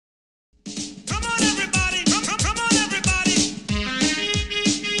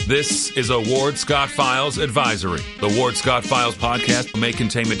This is a Ward Scott Files advisory. The Ward Scott Files podcast may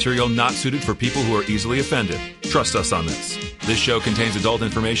contain material not suited for people who are easily offended. Trust us on this. This show contains adult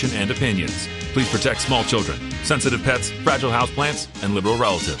information and opinions. Please protect small children, sensitive pets, fragile houseplants, and liberal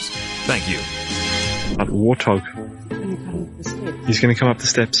relatives. Thank you. That warthog. He's going to come up the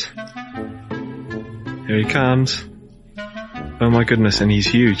steps. Here he comes. Oh my goodness, and he's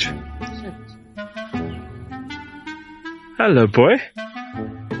huge. Hello, boy.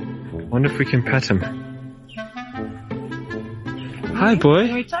 Wonder if we can pet him. Hi, boy.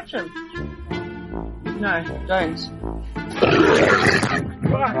 Can we touch him? No, don't.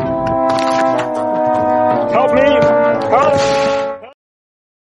 Help me! Help!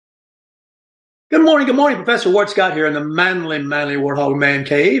 Good morning, Professor Ward Scott here in the manly Warthog Man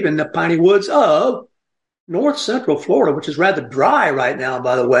Cave in the piney woods of north central Florida, which is rather dry right now,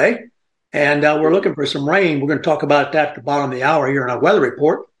 by the way. And we're looking for some rain. We're going to talk about that at the bottom of the hour here in our weather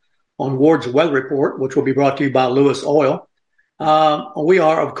report on Ward's Weather Report, which will be brought to you by Lewis Oil. We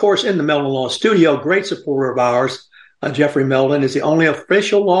are, of course, in the Meldon Law Studio. Great supporter of ours, Jeffrey Meldon, is the only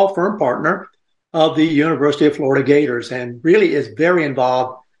official law firm partner of the University of Florida Gators and really is very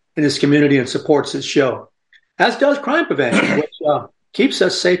involved in this community and supports this show, as does Crime Prevention, which keeps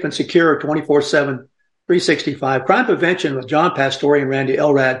us safe and secure 24/7, 365. Crime Prevention with John Pastore and Randy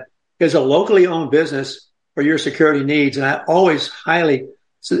Elrad is a locally owned business for your security needs, and I always highly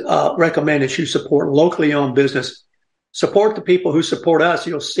recommend that you support locally owned business. Support the people who support us.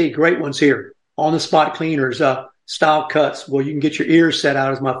 You'll see great ones here. On the spot cleaners, style cuts. Well, you can get your ears set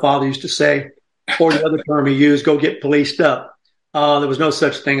out, as my father used to say, or the other term he used, go get policed up. There was no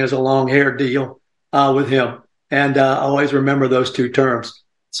such thing as a long hair deal with him. And I always remember those two terms.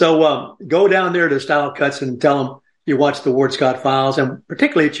 So go down there to Style Cuts and tell them you watch the Ward Scott Files, and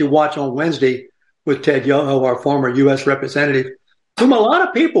particularly that you watch on Wednesday with Ted Yoho, our former U.S. representative, whom a lot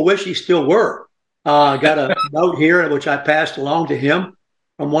of people wish he still were. Got a note here, which I passed along to him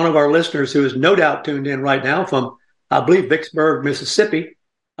from one of our listeners who is no doubt tuned in right now from, I believe, Vicksburg, Mississippi,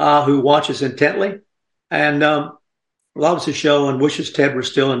 who watches intently and loves the show and wishes Ted were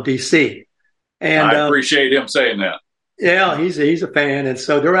still in D.C. And I appreciate him saying that. Yeah, he's a fan, and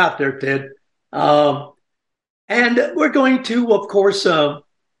so they're out there, Ted. And we're going to, of course,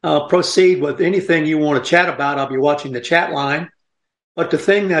 proceed with anything you want to chat about. I'll be watching the chat line. But the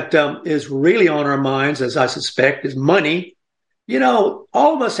thing that is really on our minds, as I suspect, is money. You know,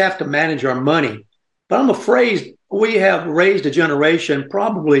 all of us have to manage our money. But I'm afraid we have raised a generation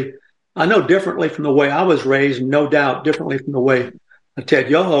probably, I know, differently from the way I was raised, no doubt differently from the way Ted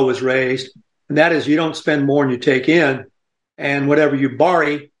Yoho was raised. And that is, you don't spend more than you take in. And whatever you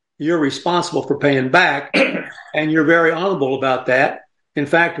borrow, you're responsible for paying back. And you're very honorable about that. In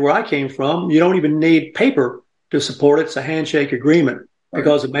fact, where I came from, you don't even need paper to support it. It's a handshake agreement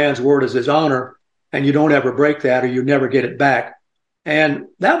because a man's word is his honor, and you don't ever break that or you never get it back. And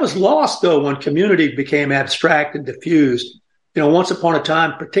that was lost, though, when community became abstract and diffused. You know, once upon a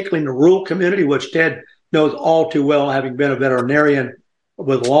time, particularly in the rural community, which Ted knows all too well, having been a veterinarian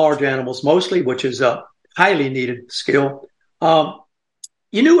with large animals mostly, which is a highly needed skill,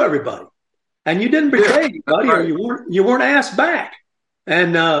 you knew everybody. And you didn't betray anybody, or you weren't asked back.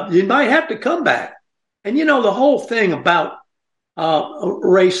 And you might have to come back. And, you know, the whole thing about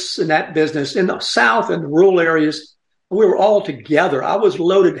race in that business in the South and the rural areas, we were all together. I was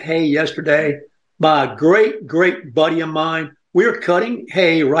loaded hay yesterday by a great, great buddy of mine. We're cutting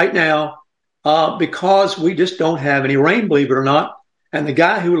hay right now because we just don't have any rain, believe it or not. And the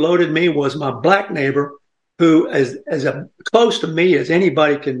guy who loaded me was my black neighbor, who is as close to me as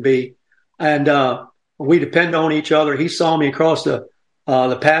anybody can be. And we depend on each other. He saw me across the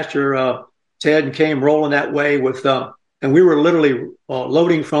pasture, Ted, and came rolling that way with, and we were literally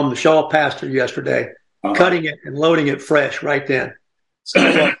loading from the Shaw pasture yesterday, cutting it and loading it fresh right then.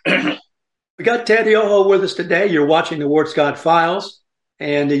 So we got Ted Yoho with us today. You're watching the Ward Scott Files,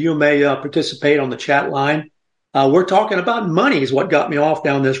 and you may participate on the chat line. We're talking about money is what got me off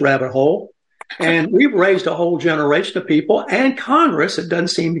down this rabbit hole. And we've raised a whole generation of people, and Congress, it doesn't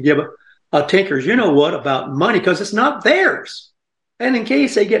seem to give a tinker's you-know-what about money because it's not theirs. And in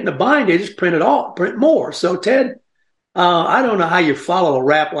case they get in a bind, they just print more. So, Ted, I don't know how you follow a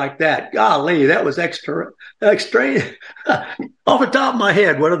rap like that. Golly, that was extra off the top of my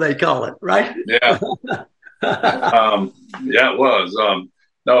head. What do they call it, right? Yeah. Yeah, it was.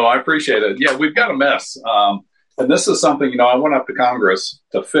 No, I appreciate it. Yeah, we've got a mess. And this is something, I went up to Congress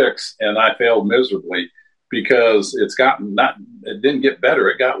to fix, and I failed miserably because it didn't get better.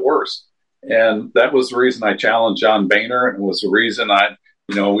 It got worse. And that was the reason I challenged John Boehner. And it was the reason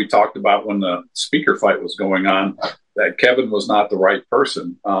we talked about when the speaker fight was going on. that Kevin was not the right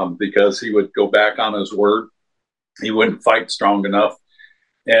person because he would go back on his word. He wouldn't fight strong enough.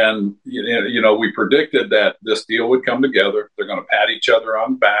 And, we predicted that this deal would come together. They're going to pat each other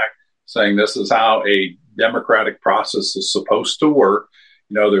on the back, saying this is how a democratic process is supposed to work.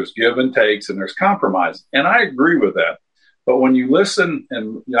 There's give and takes and there's compromise. And I agree with that. But when you listen,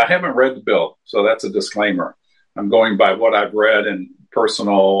 and I haven't read the bill, so that's a disclaimer. I'm going by what I've read in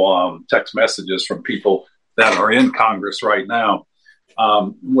personal text messages from people that are in Congress right now.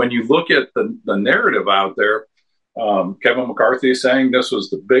 When you look at the narrative out there, Kevin McCarthy is saying this was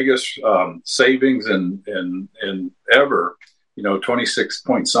the biggest savings in ever, 26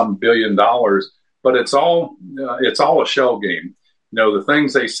 point some $billion, but it's all a shell game. The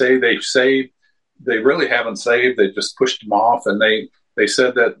things they say they've saved, they really haven't saved. They just pushed them off, and they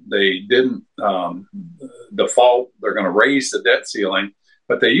said that they didn't default. They're going to raise the debt ceiling,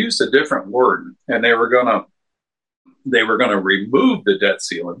 but they used a different word, and they were going to remove the debt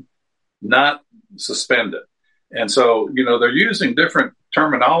ceiling, not suspend it. And so, they're using different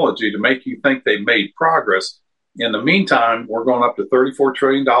terminology to make you think they made progress. In the meantime, we're going up to $34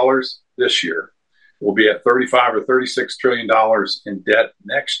 trillion this year. We'll be at $35 or $36 trillion in debt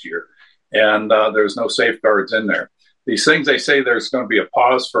next year. And there's no safeguards in there. These things, they say there's going to be a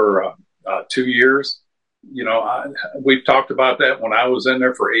pause for 2 years. We've talked about that. When I was in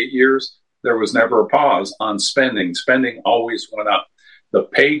there for 8 years, there was never a pause on spending. Spending always went up. The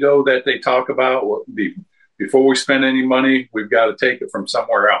pay-go that they talk about, before we spend any money, we've got to take it from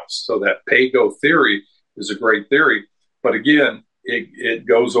somewhere else. So that pay-go theory is a great theory. But again, it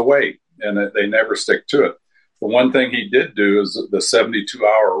goes away, and they never stick to it. The one thing he did do is the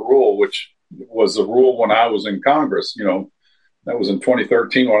 72-hour rule, which was a rule when I was in Congress. That was in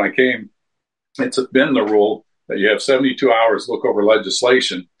 2013 when I came. It's been the rule that you have 72 hours to look over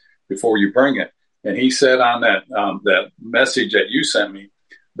legislation before you bring it. And he said on that message that you sent me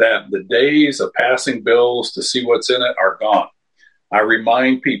that the days of passing bills to see what's in it are gone. I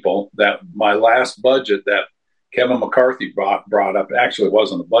remind people that my last budget that Kevin McCarthy brought up, actually it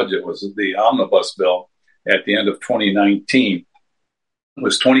wasn't a budget, it was the omnibus bill at the end of 2019. It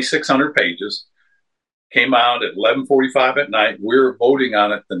was 2,600 pages, came out at 11:45 at night. We were voting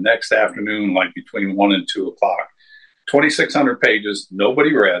on it the next afternoon, like between 1 and 2 o'clock. 2,600 pages,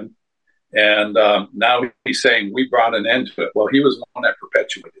 nobody read. And now he's saying we brought an end to it. Well, he was the one that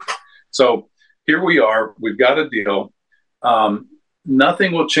perpetuated it. So here we are. We've got a deal.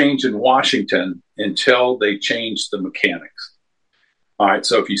 Nothing will change in Washington until they change the mechanics. All right.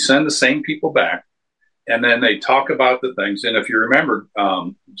 So if you send the same people back and then they talk about the things, and if you remember,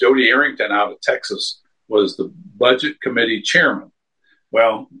 Jody Arrington out of Texas was the budget committee chairman.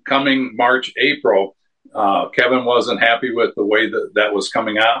 Well, coming March, April, Kevin wasn't happy with the way that was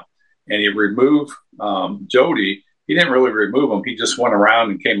coming out. And he removed Jody. He didn't really remove him. He just went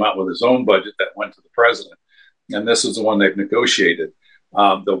around and came out with his own budget that went to the president. And this is the one they've negotiated.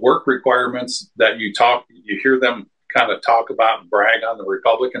 The work requirements that you hear them kind of talk about and brag on the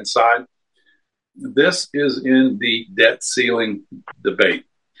Republican side. This is in the debt ceiling debate.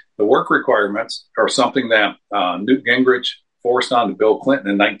 The work requirements are something that Newt Gingrich forced onto Bill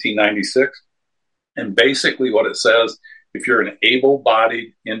Clinton in 1996. And basically what it says, if you're an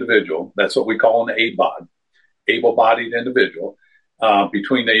able-bodied individual, that's what we call an ABOD, able-bodied individual,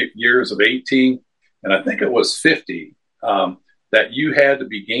 between the years of 18 and I think it was 50, that you had to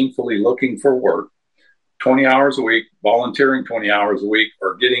be gainfully looking for work 20 hours a week, volunteering 20 hours a week,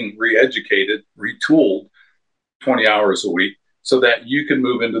 or getting re-educated, retooled 20 hours a week so that you can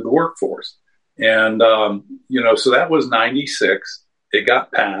move into the workforce. And, so that was 96. It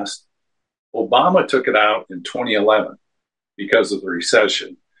got passed. Obama took it out in 2011. Because of the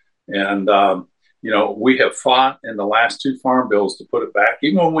recession. And, we have fought in the last two farm bills to put it back,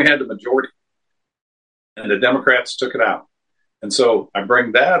 even when we had the majority. And the Democrats took it out. And so I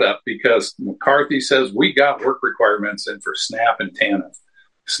bring that up because McCarthy says we got work requirements in for SNAP and TANF.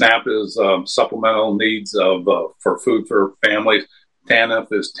 SNAP is supplemental needs for food for families. TANF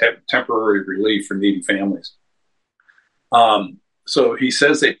is temporary relief for needy families. So he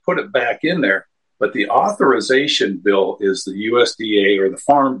says they put it back in there. But the authorization bill is the USDA or the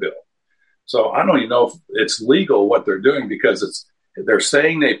Farm Bill. So I don't even know if it's legal what they're doing because they're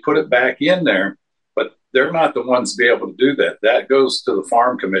saying they put it back in there, but they're not the ones to be able to do that. That goes to the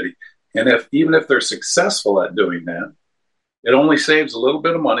Farm Committee. And even if they're successful at doing that, it only saves a little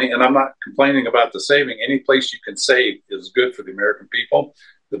bit of money. And I'm not complaining about the saving. Any place you can save is good for the American people.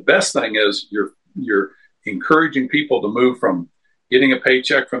 The best thing is you're encouraging people to move from getting a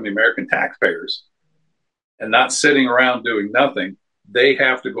paycheck from the American taxpayers and not sitting around doing nothing. They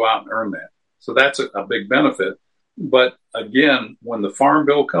have to go out and earn that. So that's a big benefit. But again, when the farm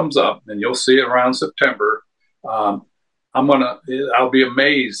bill comes up, and you'll see it around September, I'll be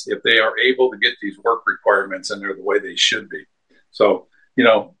amazed if they are able to get these work requirements in there the way they should be. So,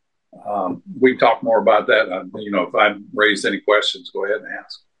 we can talk more about that. If I've raised any questions, go ahead and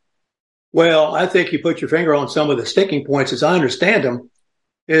ask. Well, I think you put your finger on some of the sticking points, as I understand them,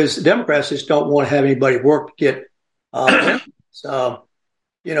 is Democrats just don't want to have anybody work to get,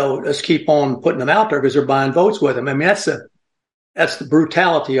 let's keep on putting them out there because they're buying votes with them. I mean, that's the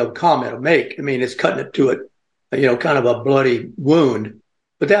brutality of comment to make. I mean, it's cutting it to it, kind of a bloody wound.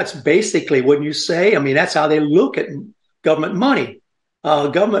 But that's basically, wouldn't you say? I mean, that's how they look at government money.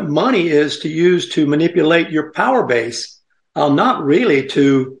 Government money is to use to manipulate your power base, not really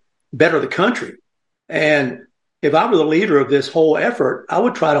to better the country. And if I were the leader of this whole effort, I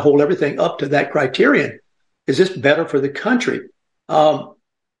would try to hold everything up to that criterion. Is this better for the country? But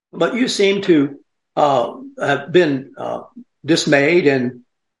you seem to have been dismayed and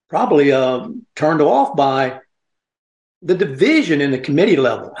probably turned off by the division in the committee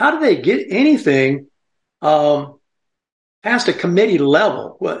level. How do they get anything past a committee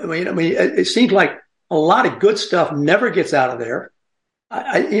level? Well, I mean, it seems like a lot of good stuff never gets out of there,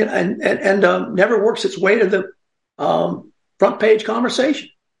 and never works its way to the front page conversation.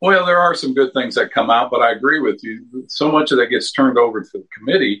 Well, there are some good things that come out, but I agree with you. So much of that gets turned over to the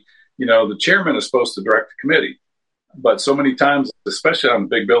committee. The chairman is supposed to direct the committee, but so many times, especially on a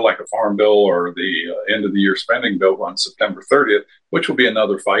big bill like a farm bill or the end of the year spending bill on September 30th, which will be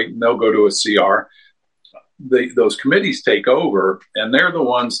another fight, and they'll go to a CR. Those committees take over, and they're the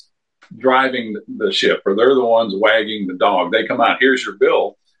ones driving the ship, or they're the ones wagging the dog. They come out, here's your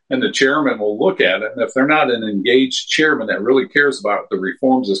bill, and the chairman will look at it. And if they're not an engaged chairman that really cares about the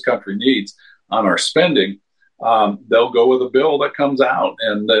reforms this country needs on our spending, they'll go with a bill that comes out,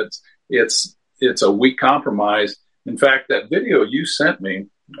 and it's a weak compromise. In fact, that video you sent me,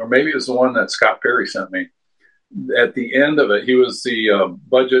 or maybe it was the one that Scott Perry sent me, at the end of it, he was the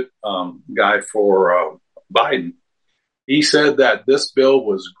budget guy for Biden. He said that this bill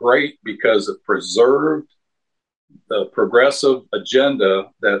was great because it preserved the progressive agenda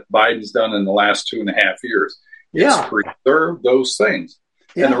that Biden's done in the last 2.5 years. It's preserved those things.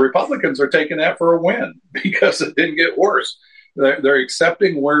 Yeah. And the Republicans are taking that for a win because it didn't get worse. They're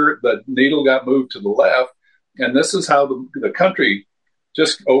accepting where the needle got moved to the left. And this is how the country,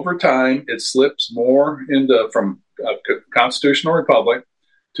 just over time, it slips more from a constitutional republic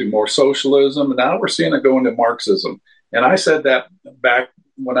to more socialism. And now we're seeing it go into Marxism. And I said that back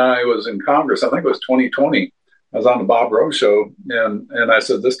when I was in Congress, I think it was 2020. I was on the Bob Rowe show, and I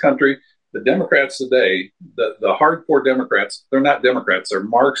said, this country, the Democrats today, the hardcore Democrats, they're not Democrats, they're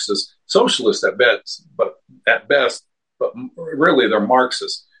Marxist, socialists at best, but really they're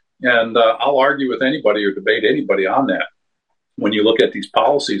Marxists. And I'll argue with anybody or debate anybody on that when you look at these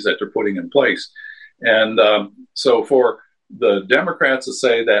policies that they're putting in place. And so for the Democrats to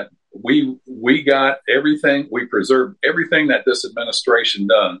say that we got everything, we preserved everything that this administration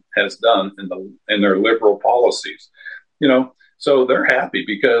has done in their liberal policies, so they're happy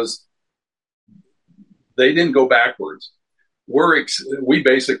because they didn't go backwards. We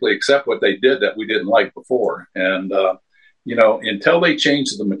basically accept what they did that we didn't like before. And, until they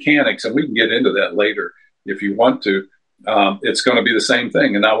change the mechanics, and we can get into that later if you want to, it's going to be the same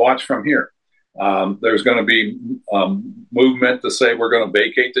thing. And now watch from here. There's going to be movement to say we're going to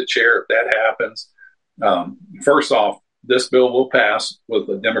vacate the chair if that happens. First off, this bill will pass with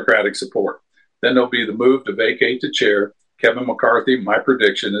the Democratic support. Then there'll be the move to vacate the chair. Kevin McCarthy, my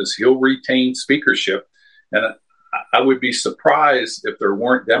prediction is he'll retain speakership. And I would be surprised if there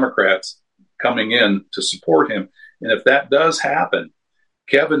weren't Democrats coming in to support him. And if that does happen,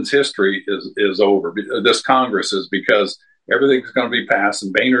 Kevin's history is over. This Congress is, because everything's going to be passed.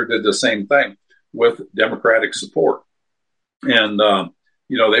 And Boehner did the same thing with Democratic support. And,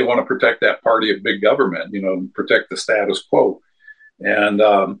 they want to protect that party of big government, protect the status quo. And,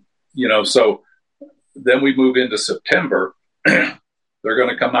 so then we move into September. They're going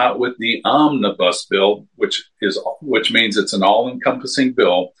to come out with the omnibus bill, which means it's an all-encompassing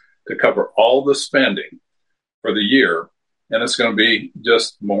bill to cover all the spending for the year. And it's going to be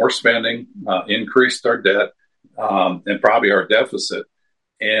just more spending, increased our debt, and probably our deficit.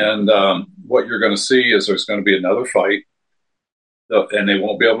 And what you're going to see is there's going to be another fight, and they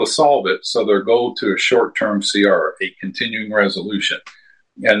won't be able to solve it. So they'll go to a short-term CR, a continuing resolution.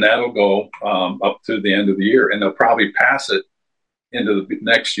 And that'll go up to the end of the year. And they'll probably pass it into the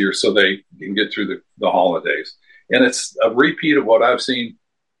next year so they can get through the holidays. And it's a repeat of what I've seen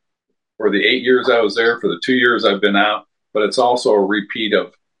for the 8 years I was there, for the 2 years I've been out. But it's also a repeat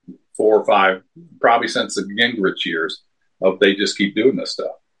of 4 or 5, probably since the Gingrich years, of they just keep doing this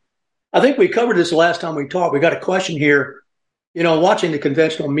stuff. I think we covered this last time we talked. We got a question here. Watching the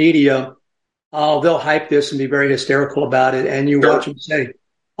conventional media, they'll hype this and be very hysterical about it. And you watch them say,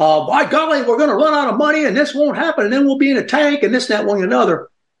 by golly, we're going to run out of money and this won't happen. And then we'll be in a tank and this, that, one, and another.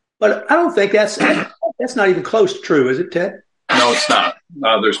 But I don't think that's not even close to true, is it, Ted? No, it's not.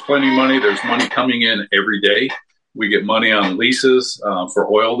 There's plenty of money. There's money coming in every day. We get money on leases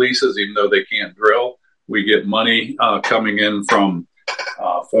for oil leases, even though they can't drill. We get money coming in from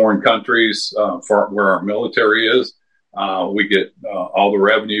foreign countries for where our military is. We get all the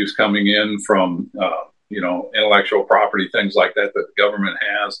revenues coming in from, intellectual property, things like that the government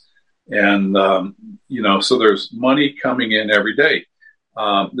has. And, so there's money coming in every day.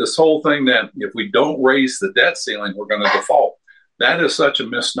 This whole thing that if we don't raise the debt ceiling, we're going to default. That is such a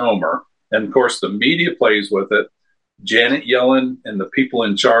misnomer. And of course, the media plays with it. Janet Yellen and the people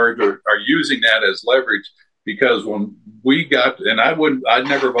in charge are using that as leverage, because when we got, and I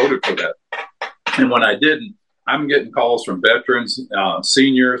never voted for that. And when I didn't, I'm getting calls from veterans,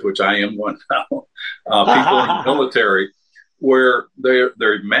 seniors, which I am one now, people in the military, where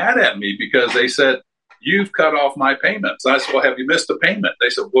they're mad at me because they said, you've cut off my payments. I said, well, have you missed a payment? They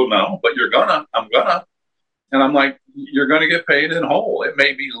said, well, no, but I'm gonna. And I'm like, you're going to get paid in whole. It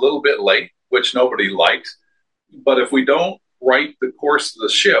may be a little bit late, which nobody likes. But if we don't right the course of the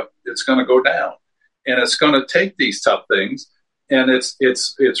ship, it's going to go down. And it's going to take these tough things. And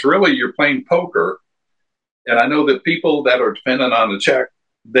it's really, you're playing poker. And I know that people that are dependent on the check,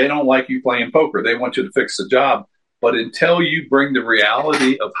 they don't like you playing poker. They want you to fix the job. But until you bring the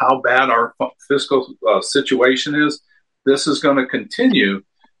reality of how bad our fiscal situation is, this is going to continue.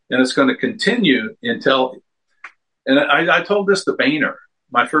 And it's going to continue until, and I told this to Boehner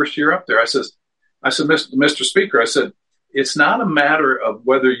my first year up there. I said, Mr. Speaker, I said, it's not a matter of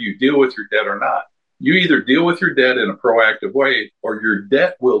whether you deal with your debt or not. You either deal with your debt in a proactive way, or your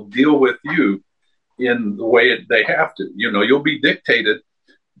debt will deal with you in the way they have to. You'll be dictated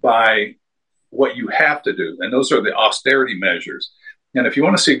by what you have to do. And those are the austerity measures. And if you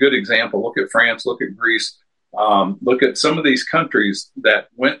want to see a good example, look at France, look at Greece, look at some of these countries that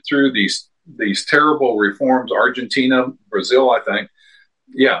went through these terrible reforms, Argentina, Brazil, I think.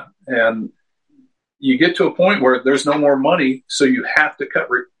 Yeah. And you get to a point where there's no more money, so you have to cut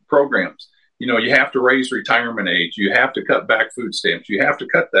programs. You have to raise retirement age. You have to cut back food stamps. You have to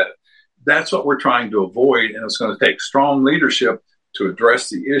cut that. That's what we're trying to avoid, and it's going to take strong leadership to address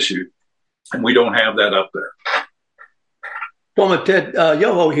the issue, and we don't have that up there. Well, Ted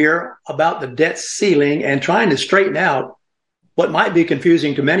Yoho here about the debt ceiling and trying to straighten out what might be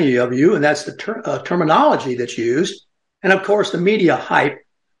confusing to many of you, and that's the terminology that's used. And, of course, the media hype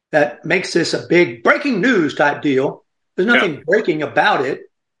that makes this a big breaking news type deal. There's nothing breaking about it.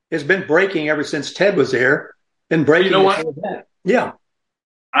 It's been breaking ever since Ted was there. Been breaking. You know what? Yeah.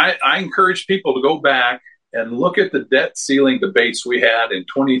 I encourage people to go back and look at the debt ceiling debates we had in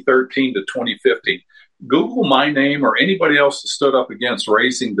 2013 to 2015. Google my name or anybody else that stood up against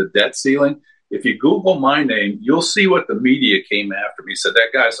raising the debt ceiling. If you Google my name, you'll see what the media came after me. Said, that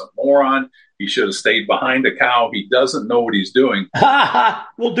guy's a moron. He should have stayed behind a cow. He doesn't know what he's doing.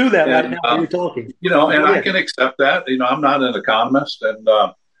 We'll do that right now while you're talking. I can accept that. I'm not an economist.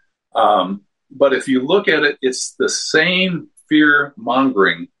 But if you look at it, it's the same fear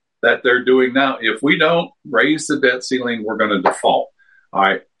mongering that they're doing now. If we don't raise the debt ceiling, we're going to default. All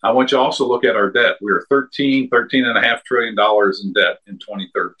right. I want you to also look at our debt. We were $13.5 trillion in debt in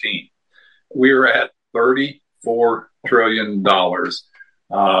 2013. We are at $34 trillion.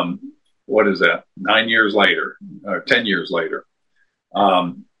 What is that? 9 years later, or 10 years later,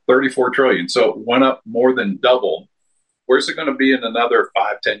 34 trillion. So it went up more than double. Where's it going to be in another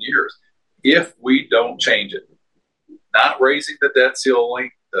 5-10 years if we don't change it? Not raising the debt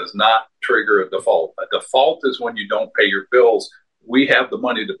ceiling does not trigger a default. A default is when you don't pay your bills. We have the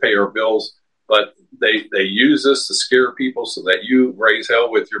money to pay our bills, but they use this to scare people so that you raise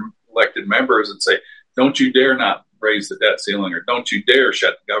hell with your elected members and say, don't you dare not raise the debt ceiling, or don't you dare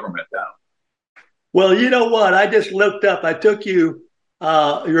shut the government down. Well, you know what? I just looked up. I took you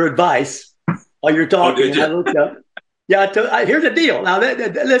your advice while you're talking. Oh, did you? I looked up. Yeah, here's the deal. Now,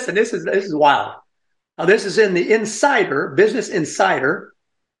 listen, this is wild. Now, this is in the Insider, Business Insider,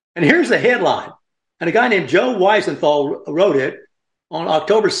 and here's the headline. And a guy named Joe Weisenthal wrote it on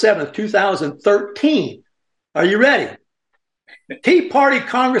October 7th, 2013. Are you ready? Tea Party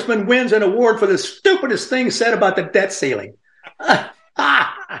congressman wins an award for the stupidest thing said about the debt ceiling. I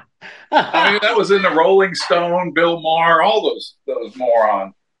mean, that was in the Rolling Stone, Bill Maher, all those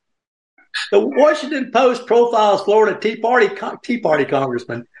morons. The Washington Post profiles Florida Tea Party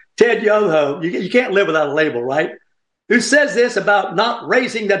congressman Ted Yoho, you can't live without a label, right? Who says this about not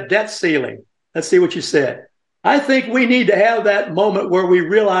raising the debt ceiling? Let's see what you said. I think we need to have that moment where we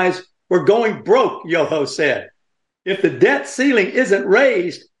realize we're going broke, Yoho said. If the debt ceiling isn't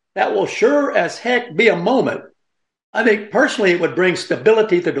raised, that will sure as heck be a moment. I think personally it would bring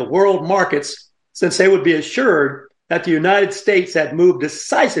stability to the world markets since they would be assured that the United States had moved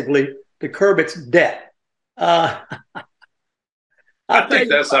decisively to curb its debt. I think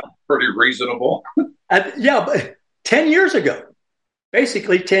that's pretty reasonable. Yeah, but 10 years ago,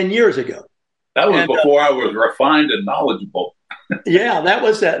 basically 10 years ago. That was before I was refined and knowledgeable. Yeah, that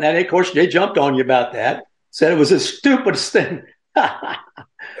was that. And of course, they jumped on you about that, said it was the stupidest thing. Yeah,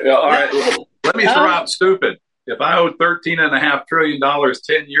 all right, let me throw out stupid. If I owed $13.5 trillion 10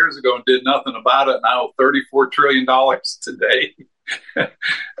 years ago and did nothing about it, and I owe $34 trillion today,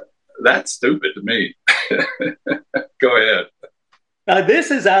 that's stupid to me. Go ahead.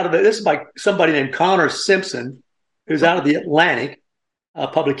 This is by somebody named Connor Simpson, who's out of the Atlantic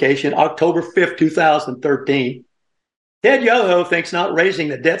publication, October 5th, 2013. Ted Yoho thinks not raising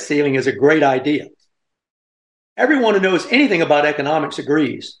the debt ceiling is a great idea. Everyone who knows anything about economics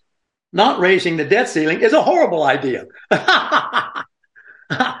agrees. Not raising the debt ceiling is a horrible idea. But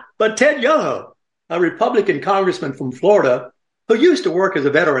Ted Yoho, a Republican congressman from Florida, who used to work as a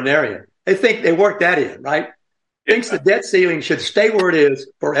veterinarian, they worked that in, right? Yeah. Thinks the debt ceiling should stay where it is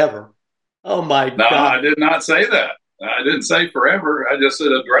forever. Oh, my God. No, I did not say that. I didn't say forever. I just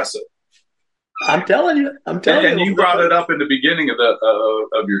said address it. I'm telling you. And you brought it up in the beginning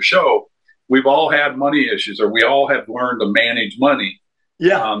of your show. We've all had money issues, or we all have learned to manage money.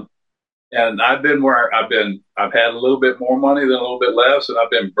 Yeah. And I've been where I've had a little bit more money than a little bit less, and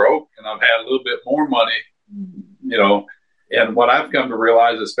I've been broke, and I've had a little bit more money, and what I've come to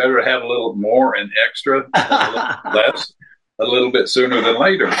realize is better to have a little more and extra than a little less a little bit sooner than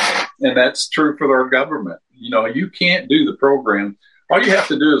later. And that's true for our government. You can't do the program. All you have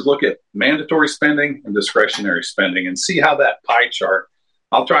to do is look at mandatory spending and discretionary spending and see how that pie chart,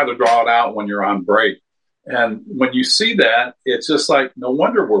 I'll try to draw it out when you're on break. And when you see that, it's just like, no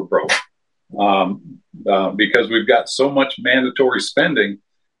wonder we're broke. Because we've got so much mandatory spending,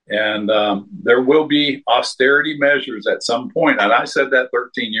 and there will be austerity measures at some point. And I said that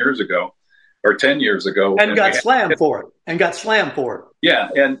 13 years ago or 10 years ago. And got slammed for it. Yeah,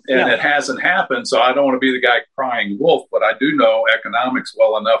 and it hasn't happened, so I don't want to be the guy crying wolf, but I do know economics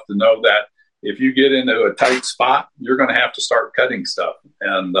well enough to know that if you get into a tight spot, you're going to have to start cutting stuff.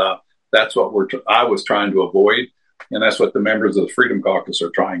 And that's what I was trying to avoid, and that's what the members of the Freedom Caucus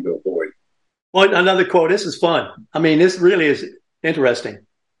are trying to avoid. Well, another quote. This is fun. I mean, this really is interesting.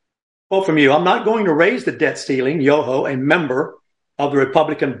 Quote from you. I'm not going to raise the debt ceiling, Yoho, a member of the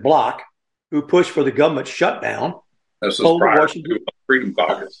Republican bloc who pushed for the government shutdown. This is prior to the Freedom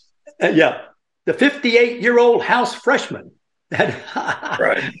Caucus. Yeah. The 58-year-old House freshman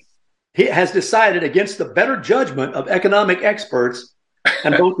right. He has decided against the better judgment of economic experts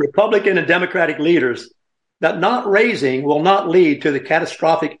and both Republican and Democratic leaders that not raising will not lead to the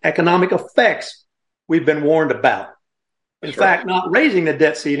catastrophic economic effects we've been warned about. In fact, not raising the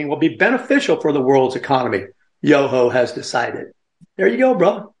debt ceiling will be beneficial for the world's economy, Yoho has decided. There you go,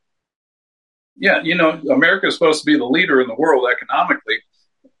 brother. Yeah, America is supposed to be the leader in the world economically.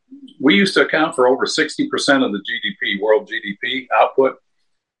 We used to account for over 60% of the GDP, world GDP output,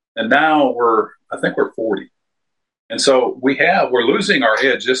 and now I think we're 40. And so we're losing our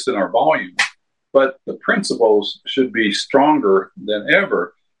edge just in our volume. But the principles should be stronger than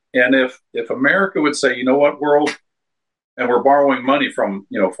ever. And if America would say, you know what, world, and we're borrowing money from,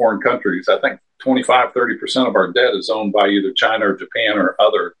 foreign countries, I think 25-30% of our debt is owned by either China or Japan or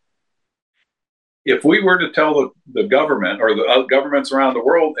other. If we were to tell the government or the governments around the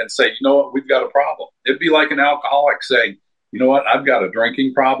world and say, you know what, we've got a problem. It'd be like an alcoholic saying, you know what, I've got a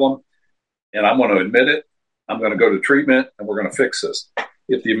drinking problem and I'm going to admit it. I'm going to go to treatment and we're going to fix this.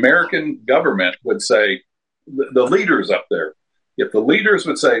 If the American government would say, the leaders up there, if the leaders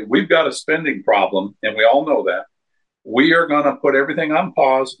would say, we've got a spending problem, and we all know that, we are going to put everything on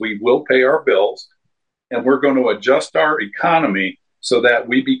pause, we will pay our bills, and we're going to adjust our economy so that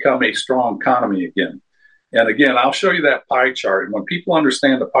we become a strong economy again. And again, I'll show you that pie chart. And when people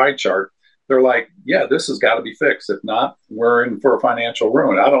understand the pie chart, they're like, yeah, this has got to be fixed. If not, we're in for a financial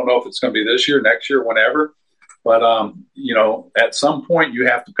ruin. I don't know if it's going to be this year, next year, whenever. But, at some point you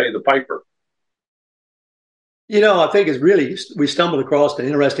have to pay the piper. I think it's really, we stumbled across an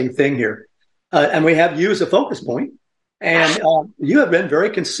interesting thing here. And we have you as a focus point. And you have been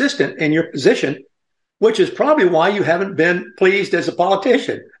very consistent in your position, which is probably why you haven't been pleased as a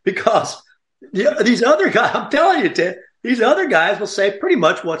politician. Because these other guys, I'm telling you, Ted, these other guys will say pretty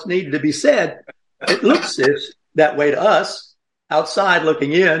much what's needed to be said. It looks that way to us outside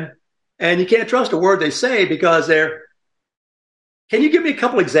looking in, and you can't trust a word they say because they're. Can you give me a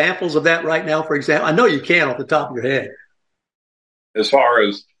couple examples of that right now? For example, I know you can off the top of your head. As far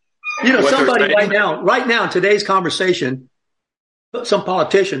as somebody right now in today's conversation, some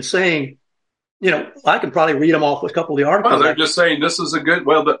politician saying, I can probably read them off with a couple of the articles. Well, they're just saying this is a good.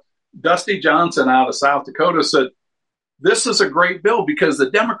 Well, Dusty Johnson out of South Dakota said this is a great bill because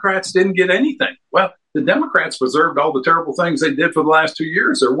the Democrats didn't get anything. Well, the Democrats preserved all the terrible things they did for the last 2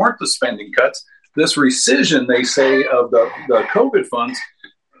 years. There weren't the spending cuts. This rescission, they say, of the COVID funds,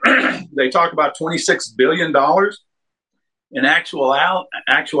 they talk about $26 billion. In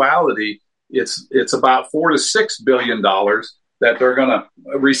actuality, it's about $4 to $6 billion that they're going to.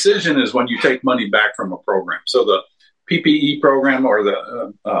 Rescission is when you take money back from a program. So the PPE program or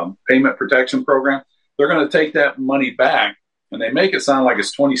the payment protection program, they're going to take that money back, and they make it sound like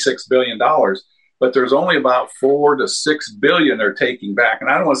it's $26 billion. But there's only about $4 to $6 billion they're taking back. And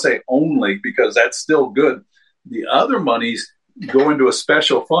I don't want to say only because that's still good. The other monies go into a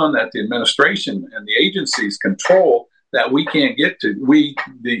special fund that the administration and the agencies control that we can't get to.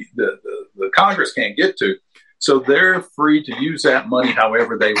 The Congress can't get to. So they're free to use that money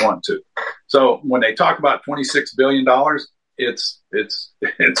however they want to. So when they talk about $26 billion, it's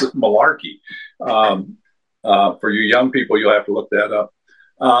malarkey. For you young people, you'll have to look that up.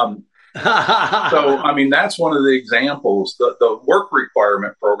 So, I mean, that's one of the examples, the work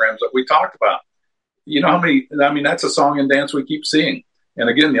requirement programs that we talked about. You know how many, I mean, that's a song and dance we keep seeing. And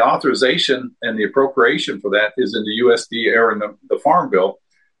again, the authorization and the appropriation for that is in the USDA and the Farm Bill.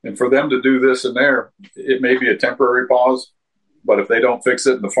 And for them to do this in there, it may be a temporary pause, but if they don't fix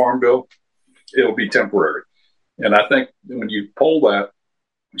it in the Farm Bill, it'll be temporary. And I think when you poll that,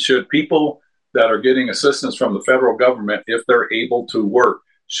 should people that are getting assistance from the federal government, if they're able to work,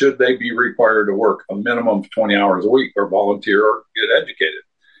 should they be required to work a minimum of 20 hours a week or volunteer or get educated?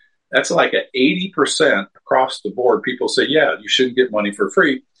 That's like 80% across the board. People say, yeah, you shouldn't get money for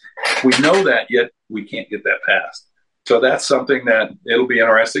free. We know that, yet we can't get that passed. So that's something that it'll be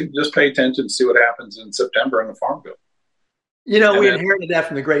interesting. Just pay attention to see what happens in September in the Farm Bill. We inherited that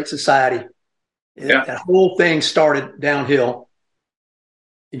from the Great Society. Yeah. That whole thing started downhill.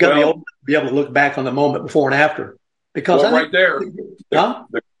 You got to be able to look back on the moment before and after. Because right there,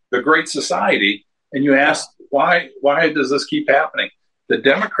 the Great Society, and you ask, why does this keep happening? The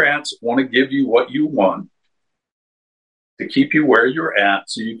Democrats want to give you what you want to keep you where you're at,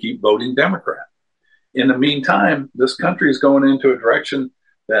 so you keep voting Democrat. In the meantime, this country is going into a direction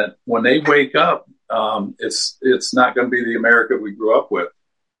that when they wake up, it's not going to be the America we grew up with.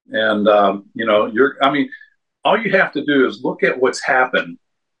 And, all you have to do is look at what's happened.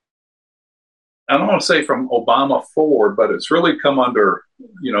 I don't want to say from Obama forward, but it's really come under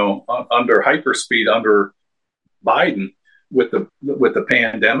hyperspeed under Biden with the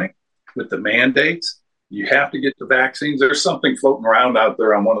pandemic, with the mandates. You have to get the vaccines. There's something floating around out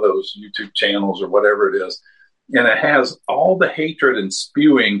there on one of those YouTube channels or whatever it is. And it has all the hatred and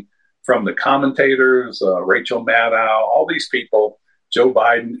spewing from the commentators, Rachel Maddow, all these people, Joe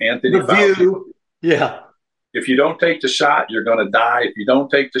Biden, Anthony Fauci. Yeah. If you don't take the shot, you're going to die. If you don't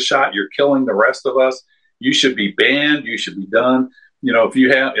take the shot, you're killing the rest of us. You should be banned. You should be done. If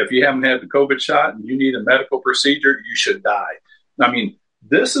you haven't had the COVID shot and you need a medical procedure, you should die. I mean,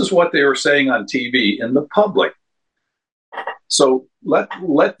 this is what they were saying on TV in the public. So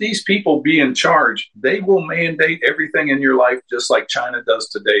let these people be in charge. They will mandate everything in your life, just like China does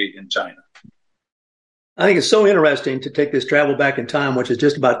today in China. I think it's so interesting to take this travel back in time, which is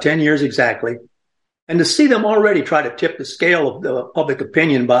just about 10 years exactly, and to see them already try to tip the scale of the public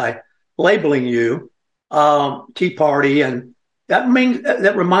opinion by labeling you Tea Party. And that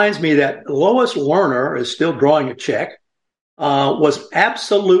reminds me that Lois Lerner is still drawing a check, was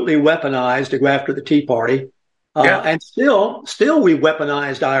absolutely weaponized to go after the Tea Party. And still we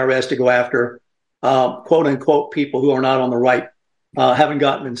weaponized IRS to go after quote unquote people who are not on the right, haven't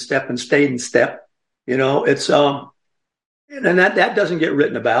gotten in step and stayed in step. It's and that doesn't get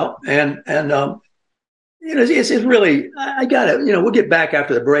written about. And it's really, I got it. We'll get back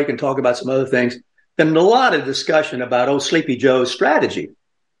after the break and talk about some other things. Been a lot of discussion about Sleepy Joe's strategy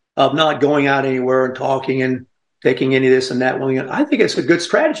of not going out anywhere and talking and taking any of this and that. I think it's a good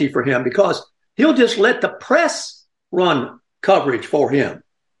strategy for him because he'll just let the press run coverage for him.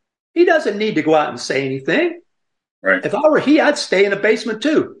 He doesn't need to go out and say anything. Right. If I were he, I'd stay in the basement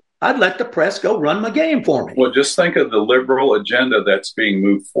too. I'd let the press go run my game for me. Well, just think of the liberal agenda that's being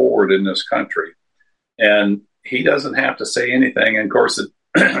moved forward in this country. And he doesn't have to say anything. And of course,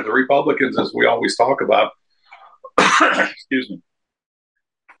 the Republicans, as we always talk about, excuse me,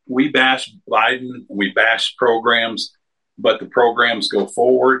 we bash Biden, we bash programs, but the programs go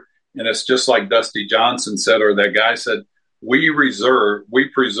forward. And it's just like Dusty Johnson said, or that guy said, we preserved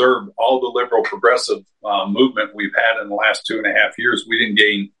all the liberal progressive movement we've had in the last 2.5 years.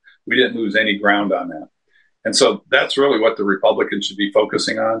 We didn't lose any ground on that. And so that's really what the Republicans should be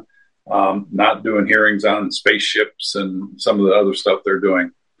focusing on, not doing hearings on spaceships and some of the other stuff they're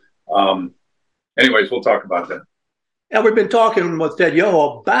doing. Anyways, we'll talk about that. And we've been talking with Ted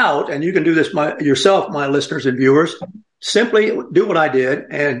Yoho about, and you can do this yourself, my listeners and viewers, simply do what I did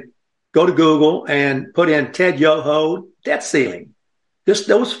and go to Google and put in Ted Yoho debt ceiling. Just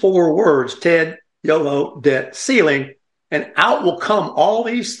those 4 words, Ted Yoho debt ceiling, and out will come all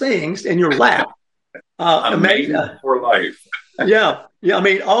these things in your lap. Amazing for life. Yeah. I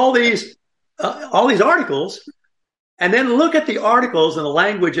mean, all these articles, and then look at the articles and the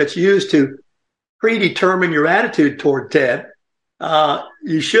language that's used to predetermine your attitude toward Ted.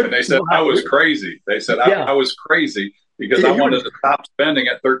 You should. And they said I was crazy. They said I was crazy because I wanted to stop spending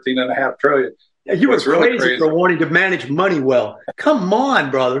at $13.5 trillion. Yeah, you were crazy for wanting to manage money well. Come on,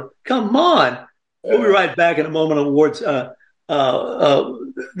 brother. Come on. We'll be right back in a moment on the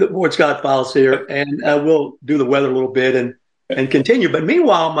Ward Scott Files here, and we'll do the weather a little bit and continue. But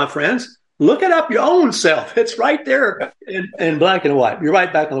meanwhile, my friends, look it up your own self. It's right there in black and white. You're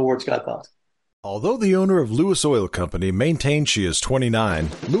right back on the Ward Scott Files. Although the owner of Lewis Oil Company maintains she is 29,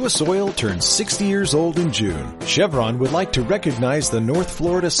 Lewis Oil turns 60 years old in June. Chevron would like to recognize the North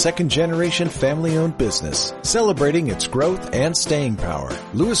Florida second-generation family-owned business, celebrating its growth and staying power.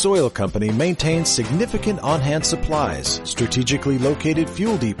 Lewis Oil Company maintains significant on-hand supplies, strategically located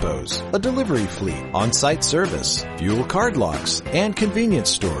fuel depots, a delivery fleet, on-site service, fuel card locks, and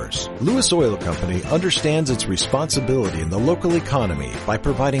convenience stores. Lewis Oil Company understands its responsibility in the local economy by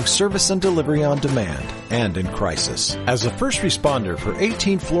providing service and delivery on demand and in crisis. As a first responder for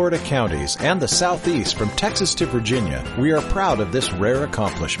 18 Florida counties and the Southeast from Texas to Virginia, we are proud of this rare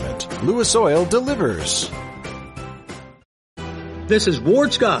accomplishment. Lewis Oil delivers. This is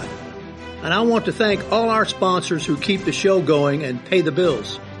Ward Scott, and I want to thank all our sponsors who keep the show going and pay the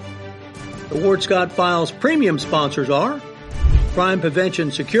bills. The Ward Scott Files premium sponsors are Crime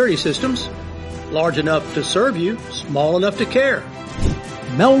Prevention Security Systems, large enough to serve you, small enough to care.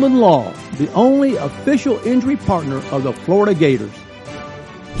 Meldon Law, the only official injury partner of the Florida Gators.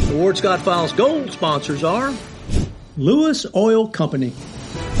 The Ward Scott Files Gold sponsors are Lewis Oil Company,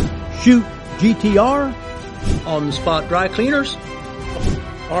 Shoot GTR, On the Spot Dry Cleaners,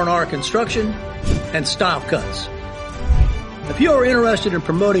 R&R Construction, and Style Cuts. If you are interested in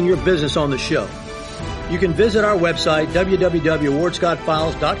promoting your business on the show, you can visit our website,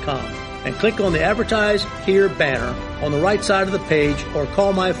 www.wardscottfiles.com, and click on the Advertise Here banner on the right side of the page, or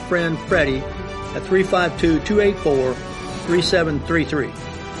call my friend Freddie at 352-284-3733.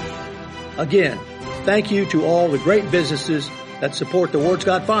 Again, thank you to all the great businesses that support the Ward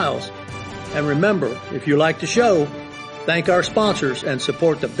Scott Files. And remember, if you like the show, thank our sponsors and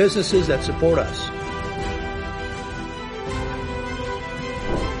support the businesses that support us.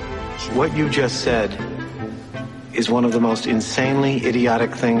 What you just said is one of the most insanely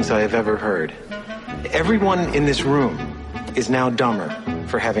idiotic things I have ever heard. Everyone in this room is now dumber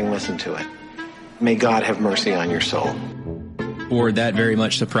for having listened to it. May God have mercy on your soul. Ward, that very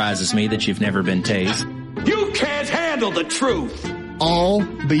much surprises me that you've never been tased. You can't handle the truth. All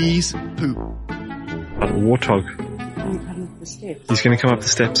bees poop. A warthog. He's going to come up the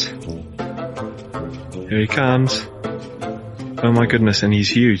steps. Here he comes. Oh my goodness, and he's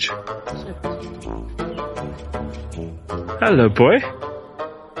huge. Hello, boy.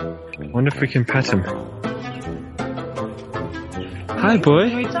 Wonder if we can pet him. Hi, boy.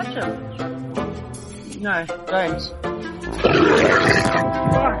 Can we touch him? No, don't.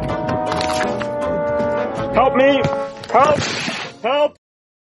 Help me! Help! Help!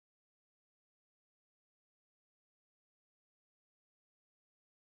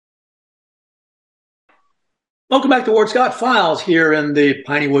 Welcome back to Ward Scott Files here in the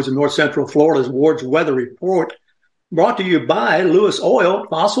Piney Woods of North Central Florida's Ward's Weather Report, brought to you by Lewis Oil,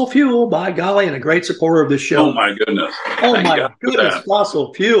 fossil fuel, by golly, and a great supporter of this show. Oh, my goodness. Oh, my goodness,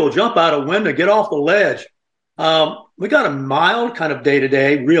 fossil fuel. Jump out a window, get off the ledge. We got a mild kind of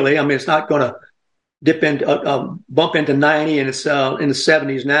day-to-day, really. I mean, it's not going to bump into 90, and it's in the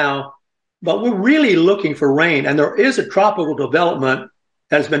 70s now. But we're really looking for rain, and there is a tropical development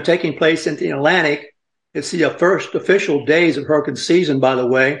that has been taking place in the Atlantic. It's the first official days of hurricane season, by the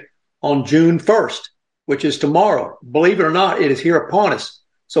way, on June 1st, which is tomorrow. Believe it or not, it is here upon us.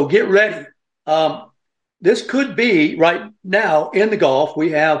 So get ready. This could be right now in the Gulf.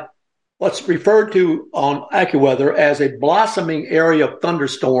 We have what's referred to on AccuWeather as a blossoming area of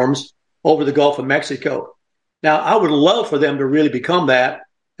thunderstorms over the Gulf of Mexico. Now, I would love for them to really become that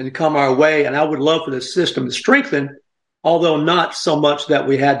and come our way, and I would love for the system to strengthen, although not so much that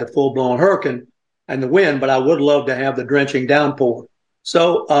we had the full-blown hurricane and the wind, but I would love to have the drenching downpour.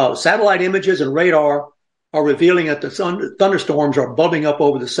 So satellite images and radar are revealing that the thunderstorms are bubbling up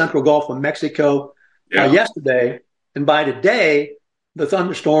over the central Gulf of Mexico yesterday, and by today, the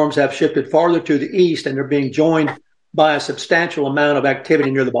thunderstorms have shifted farther to the east, and they're being joined by a substantial amount of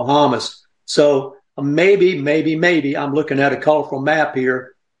activity near the Bahamas. So maybe, I'm looking at a colorful map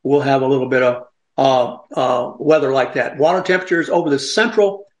here, we'll have a little bit of weather like that. Water temperatures over the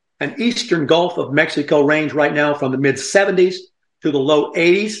central and eastern Gulf of Mexico range right now from the mid-70s to the low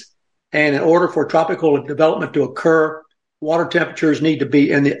 80s. And in order for tropical development to occur, water temperatures need to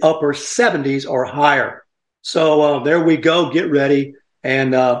be in the upper 70s or higher. So there we go. Get ready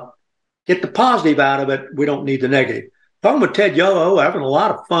and get the positive out of it. We don't need the negative. Talking with Ted Yoho, having a lot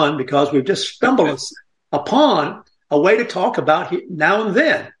of fun because we've just stumbled upon a way to talk about now and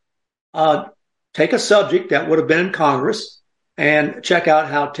then. Take a subject that would have been in Congress and check out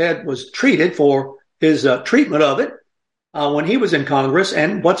how Ted was treated for his treatment of it when he was in Congress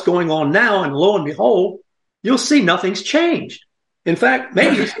and what's going on now. And lo and behold, you'll see nothing's changed. In fact,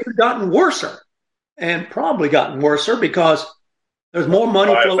 maybe it's gotten worse and probably gotten worse because there's more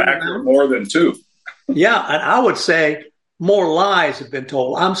money flowing around. More than two. Yeah, and I would say more lies have been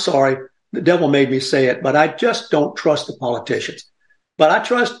told. I'm sorry, the devil made me say it, but I just don't trust the politicians. But I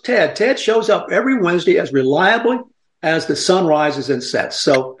trust Ted. Ted shows up every Wednesday as reliably as the sun rises and sets.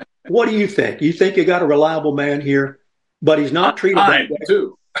 So what do you think? You think you got a reliable man here, but he's not treated that way.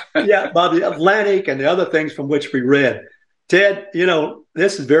 Too. Yeah, by the Atlantic and the other things from which we read. Ted,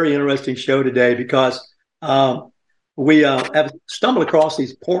 this is a very interesting show today because we have stumbled across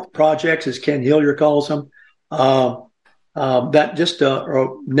these port projects, as Ken Hillier calls them, that just are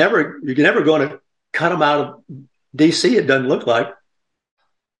you're never going to cut them out of D.C., it doesn't look like.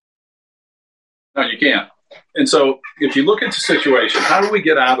 No, you can't. And so if you look at the situation, how do we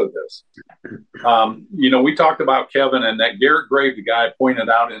get out of this? We talked about Kevin and that Garrett Grave, the guy I pointed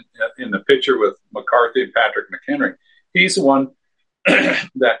out in the picture with McCarthy and Patrick McHenry. He's the one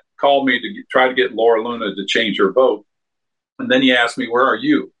that called me to try to get Laura Luna to change her vote. And then he asked me, where are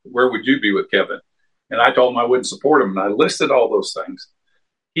you? Where would you be with Kevin? And I told him I wouldn't support him. And I listed all those things.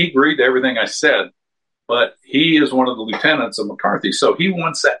 He agreed to everything I said, but he is one of the lieutenants of McCarthy. So he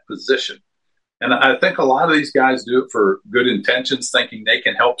wants that position. And I think a lot of these guys do it for good intentions, thinking they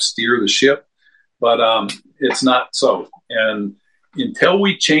can help steer the ship. But it's not so. And until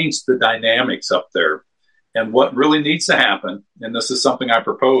we change the dynamics up there, and what really needs to happen, and this is something I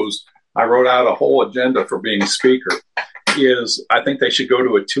proposed, I wrote out a whole agenda for being speaker, is I think they should go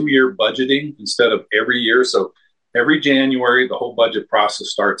to a 2-year budgeting instead of every year. So every January, the whole budget process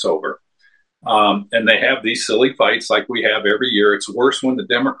starts over. And they have these silly fights like we have every year. It's worse when the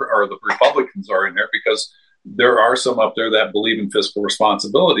the Republicans are in there because there are some up there that believe in fiscal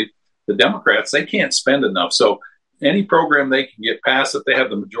responsibility. The Democrats, they can't spend enough. So any program they can get passed, if they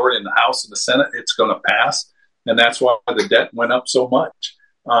have the majority in the House and the Senate, it's going to pass. And that's why the debt went up so much.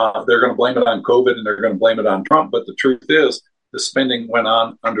 They're going to blame it on COVID and they're going to blame it on Trump. But the truth is the spending went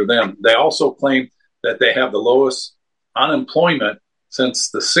on under them. They also claim that they have the lowest unemployment since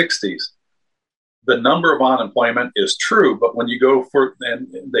the 60s. The number of unemployment is true, but when you go and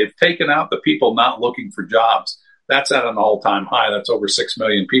they've taken out the people not looking for jobs, that's at an all-time high. That's over 6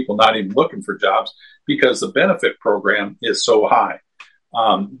 million people not even looking for jobs because the benefit program is so high.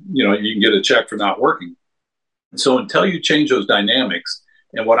 You can get a check for not working. So until you change those dynamics,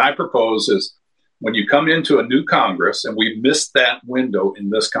 and what I propose is when you come into a new Congress, and we've missed that window in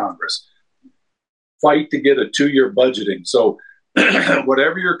this Congress, fight to get a 2-year budgeting. So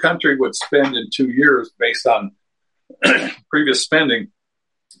whatever your country would spend in 2 years based on previous spending,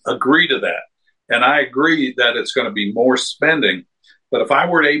 agree to that. And I agree that it's going to be more spending. But if I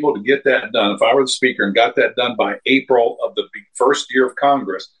were able to get that done, if I were the speaker and got that done by April of the first year of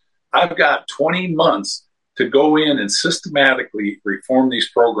Congress, I've got 20 months to go in and systematically reform these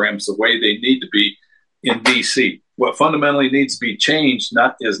programs the way they need to be in D.C. What fundamentally needs to be changed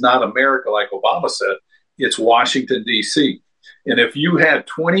is not America, like Obama said, it's Washington, D.C. And if you had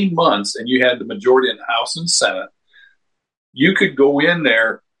 20 months and you had the majority in the House and Senate, you could go in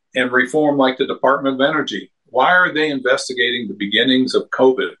there and reform like the Department of Energy. Why are they investigating the beginnings of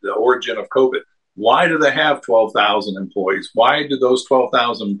COVID, the origin of COVID? Why do they have 12,000 employees? Why do those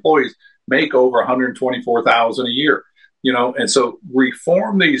 12,000 employees make over $124,000 a year? And so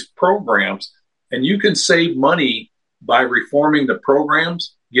reform these programs, and you can save money by reforming the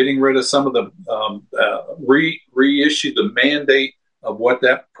programs getting rid of some of the reissue the mandate of what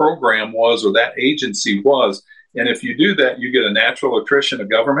that program was or that agency was. And if you do that, you get a natural attrition of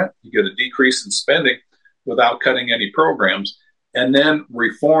government, you get a decrease in spending without cutting any programs, and then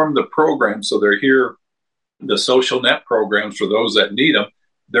reform the program so they're here, the social net programs for those that need them,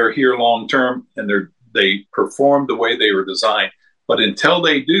 they're here long term and they perform the way they were designed. But until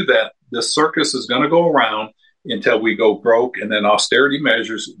they do that, this circus is going to go around until we go broke, and then austerity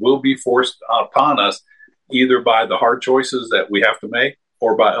measures will be forced upon us either by the hard choices that we have to make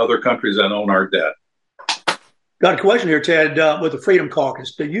or by other countries that own our debt. Got a question here, Ted, with the Freedom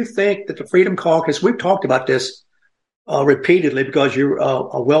Caucus. Do you think that the Freedom Caucus, we've talked about this repeatedly because you're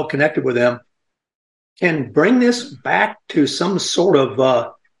well connected with them, can bring this back to some sort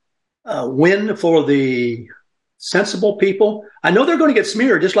of win for the sensible people? I know they're going to get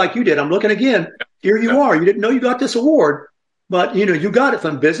smeared just like you did. I'm looking again. Here you are. You didn't know you got this award, but you got it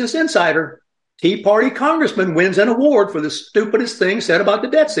from Business Insider. Tea Party congressman wins an award for the stupidest thing said about the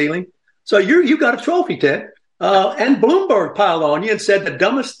debt ceiling. So you got a trophy, Ted. And Bloomberg piled on you and said the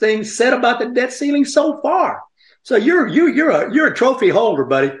dumbest thing said about the debt ceiling so far. So you're a trophy holder,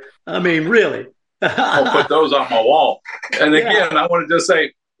 buddy. I mean, really. I'll put those on my wall. And again, I want to just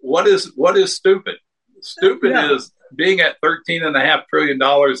say, what is stupid? Stupid is being at $13.5 trillion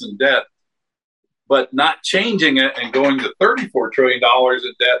in debt, but not changing it and going to $34 trillion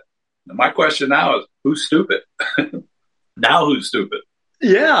in debt. And my question now is, who's stupid? Now who's stupid?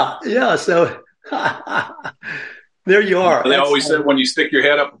 Yeah. So there you are. They always said when you stick your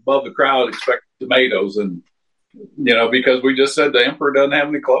head up above the crowd, expect tomatoes. And, because we just said the emperor doesn't have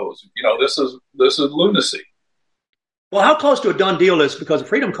any clothes. This is lunacy. Well, how close to a done deal is because the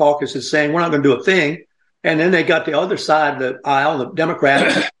Freedom Caucus is saying we're not going to do a thing. And then they got the other side of the aisle, the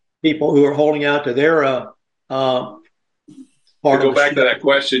Democratic people who are holding out to their part. To go back to that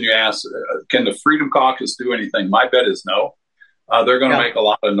question you asked, can the Freedom Caucus do anything? My bet is no. They're going to make a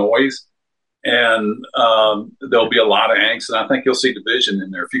lot of noise. And there'll be a lot of angst, and I think you'll see division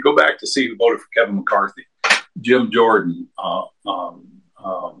in there. If you go back to see who voted for Kevin McCarthy, Jim Jordan,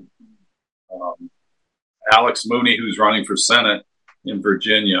 Alex Mooney, who's running for Senate in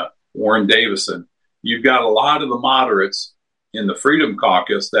Virginia, Warren Davison, you've got a lot of the moderates in the Freedom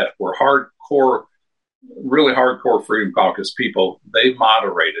Caucus that were really hardcore Freedom Caucus people. They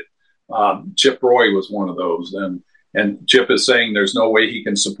moderated. Chip Roy was one of those, and Chip is saying there's no way he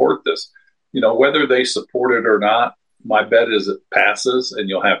can support this. Whether they support it or not, my bet is it passes, and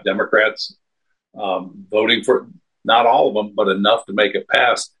you'll have Democrats voting for not all of them, but enough to make it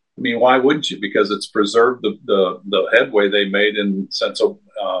pass. I mean, why wouldn't you? Because it's preserved the headway they made since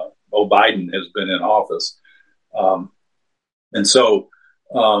Biden has been in office, and so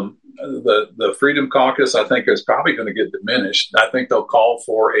the Freedom Caucus, I think, is probably going to get diminished. I think they'll call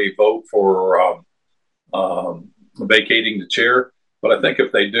for a vote for vacating the chair, but I think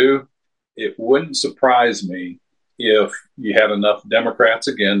if they do, it wouldn't surprise me if you had enough Democrats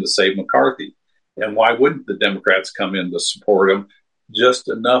again to save McCarthy. And why wouldn't the Democrats come in to support him? Just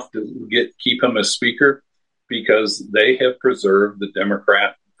enough to keep him as speaker, because they have preserved the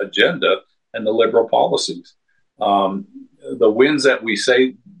Democrat agenda and the liberal policies. The wins that we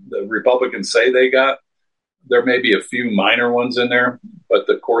say the Republicans say they got, there may be a few minor ones in there, but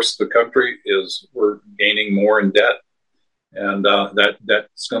the course of the country is we're gaining more in debt. And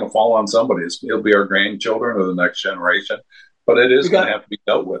that's going to fall on somebody. It'll be our grandchildren or the next generation, but it is going to have to be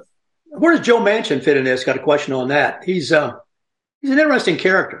dealt with. Where does Joe Manchin fit in this? Got a question on that. He's an interesting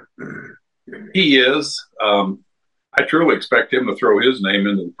character. He is. I truly expect him to throw his name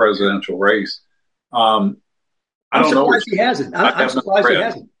into the presidential race. I'm surprised he hasn't. I'm surprised he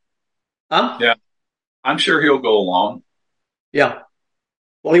hasn't. Yeah, I'm sure he'll go along. Yeah.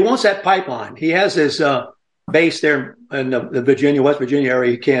 Well, he wants that pipeline. He has his base there in the West Virginia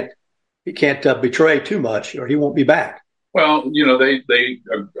area. He can't betray too much, or he won't be back. Well, they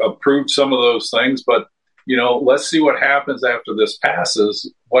approved some of those things, but let's see what happens after this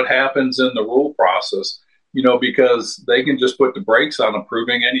passes. What happens in the rule process? Because they can just put the brakes on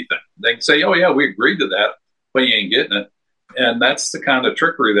approving anything. They can say, "Oh yeah, we agreed to that," but you ain't getting it. And that's the kind of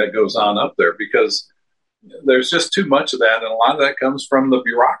trickery that goes on up there, because there's just too much of that, and a lot of that comes from the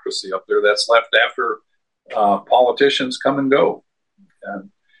bureaucracy up there that's left after politicians come and go. And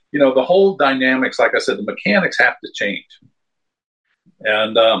the whole dynamics, like I said, the mechanics have to change.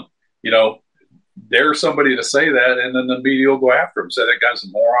 And dare somebody to say that, and then the media will go after him, say that guy's a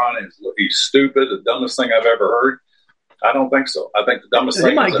moron, he's stupid, the dumbest thing I've ever heard. I don't think so. I think the dumbest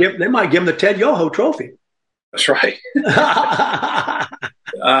thing they might give him the Ted Yoho trophy. That's right.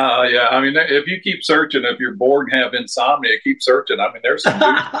 Yeah, I mean, if you keep searching, if you're bored and have insomnia, keep searching. I mean, there's some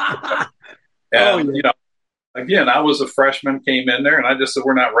and, you know, again, I was a freshman, came in there, and I just said,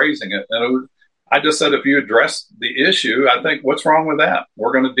 we're not raising it. And I just said, if you address the issue, I think, what's wrong with that?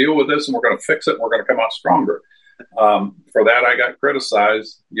 We're going to deal with this, and we're going to fix it, and we're going to come out stronger. For that, I got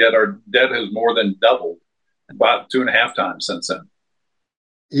criticized, yet our debt has more than doubled, about 2.5 times since then.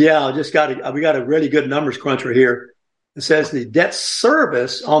 Yeah, we got a really good numbers cruncher here. It says the debt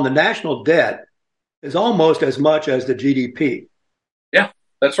service on the national debt is almost as much as the GDP. Yeah,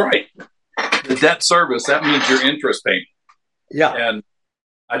 that's right. The debt service, that means your interest payment. Yeah. And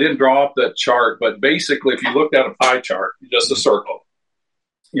I didn't draw up that chart, but basically, if you looked at a pie chart, just a circle,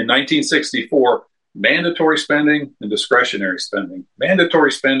 in 1964, mandatory spending and discretionary spending.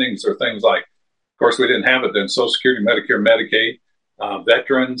 Mandatory spendings are things like, of course, we didn't have it then, Social Security, Medicare, Medicaid,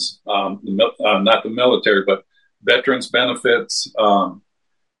 veterans, not the military, but veterans benefits,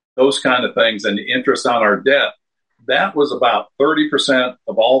 those kind of things, and the interest on our debt. That was about 30%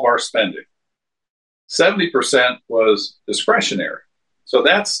 of all of our spending. 70% was discretionary. So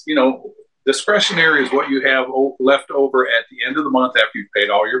that's, discretionary is what you have left over at the end of the month after you've paid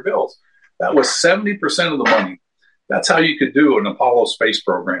all your bills. That was 70% of the money. That's how you could do an Apollo space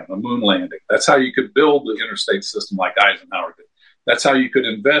program, a moon landing. That's how you could build the interstate system like Eisenhower did. That's how you could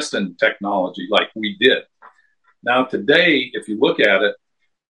invest in technology like we did. Now, today, if you look at it,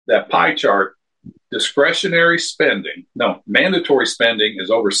 that pie chart, mandatory spending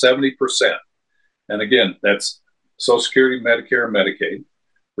is over 70%. And again, that's Social Security, Medicare, and Medicaid,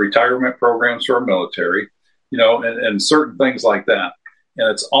 retirement programs for our military, and certain things like that. And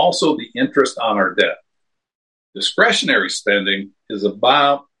it's also the interest on our debt. Discretionary spending is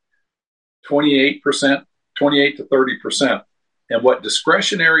about 28%, 28 to 30%. And what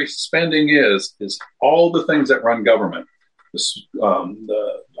discretionary spending is all the things that run government,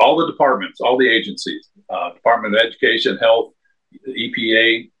 all the departments, all the agencies, Department of Education, Health,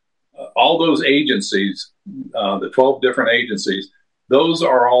 EPA, all those agencies, the 12 different agencies, those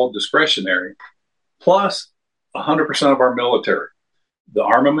are all discretionary, plus 100% of our military, the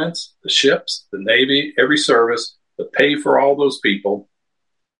armaments, the ships, the Navy, every service, the pay for all those people.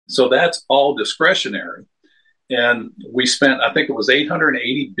 So that's all discretionary. And we spent, I think it was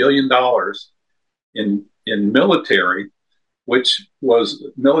 $880 billion in military, which was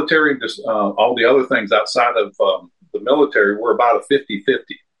military, all the other things outside of the military were about a 50-50.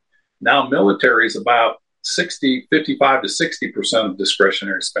 Now military is about 55 to 60% of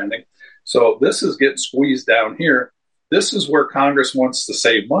discretionary spending. So this is getting squeezed down here. This is where Congress wants to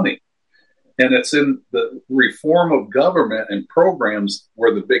save money. And it's in the reform of government and programs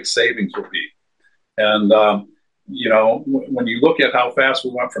where the big savings will be. And, when you look at how fast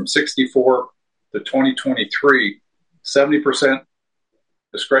we went from 64 to 2023, 70%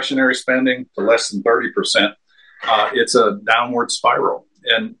 discretionary spending to less than 30%, it's a downward spiral.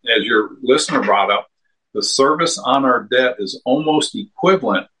 And as your listener brought up, the service on our debt is almost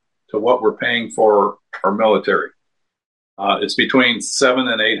equivalent to what we're paying for our military. It's between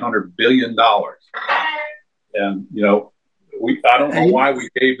 $700 and $800 billion. And, I don't know why we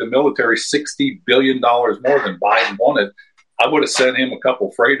gave the military $60 billion more than Biden wanted. I would have sent him a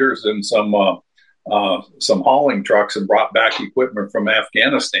couple freighters and some hauling trucks and brought back equipment from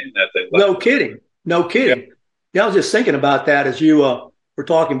Afghanistan that they left. No kidding. Yeah, I was just thinking about that as you were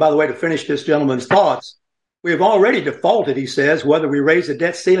talking. By the way, to finish this gentleman's thoughts, we have already defaulted, he says, whether we raise the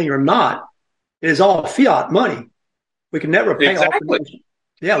debt ceiling or not. It is all fiat money. We can never pay off.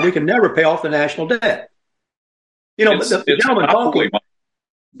 We can never pay off the national debt. The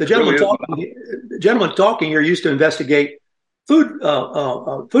gentleman talking here used to investigate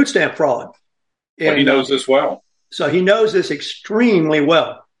food stamp fraud. And he knows this well. So he knows this extremely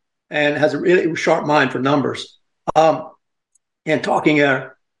well and has a really sharp mind for numbers. And talking,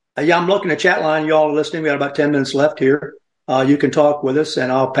 I'm looking at the chat line. You all are listening. We got about 10 minutes left here. You can talk with us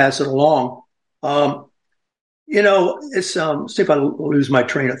and I'll pass it along. It's see if I lose my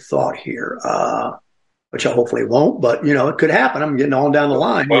train of thought here, which I hopefully won't, but it could happen. I'm getting on down the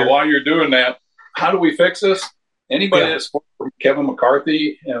line. Well, here. While you're doing that, how do we fix this? Anybody that's from Kevin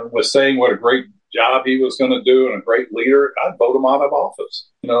McCarthy was saying what a great job he was going to do and a great leader, I'd vote him out of office.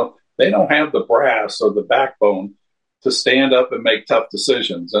 They don't have the brass or the backbone to stand up and make tough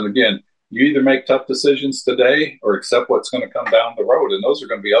decisions. And again, you either make tough decisions today or accept what's going to come down the road, and those are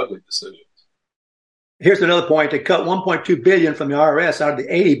going to be ugly decisions. Here's another point. They cut $1.2 billion from the IRS out of the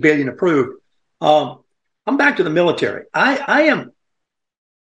 $80 billion approved. I'm back to the military. I am,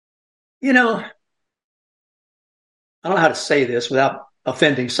 I don't know how to say this without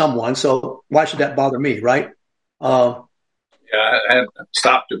offending someone, so why should that bother me, right? Yeah, I hadn't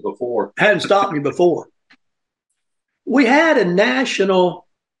stopped it before. Hadn't stopped me before. We had a national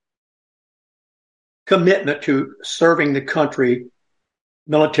commitment to serving the country,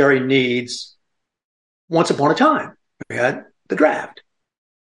 military needs. Once upon a time, we had the draft.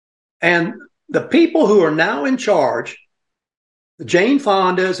 And the people who are now in charge, the Jane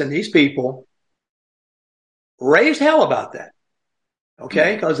Fondas and these people, raised hell about that.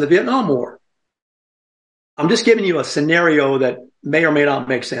 Okay? Because of the Vietnam War. I'm just giving you a scenario that may or may not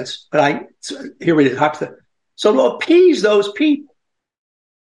make sense, but here we is. So to appease those people,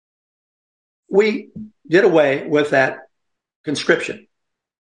 we did away with that conscription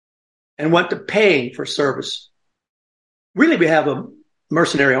and went to paying for service. Really, we have a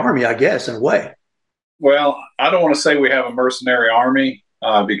mercenary army, I guess, in a way. Well, I don't want to say we have a mercenary army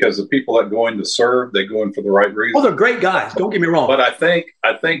because the people that go in to serve, they go in for the right reason. Oh, they're great guys. Don't get me wrong. But I think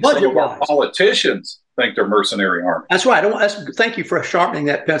some of our politicians think they're mercenary army. That's right. Thank you for sharpening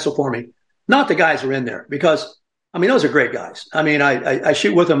that pencil for me. Not the guys who are in there, because those are great guys. I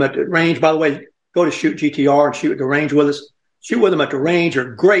shoot with them at the range. By the way, go to shoot GTR and shoot at the range with us. Shoot with them at the range.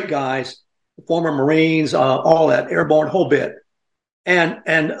 They're great guys, former Marines, all that, airborne, whole bit.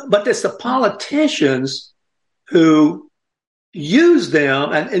 But it's the politicians who use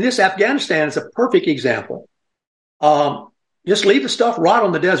them, and this Afghanistan is a perfect example. Just leave the stuff rot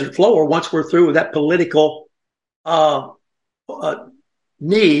on the desert floor once we're through with that political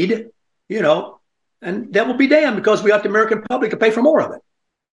need, and that will be damned because we got the American public to pay for more of it.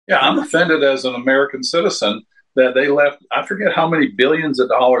 Yeah, I'm offended as an American citizen that they left, I forget how many billions of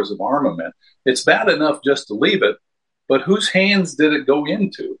dollars of armament. It's bad enough just to leave it, but whose hands did it go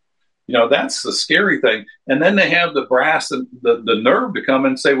into? That's the scary thing. And then they have the brass and the nerve to come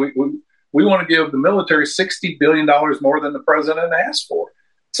and say, we want to give the military $60 billion more than the president asked for.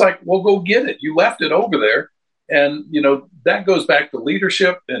 It's like, well, go get it. You left it over there. And, that goes back to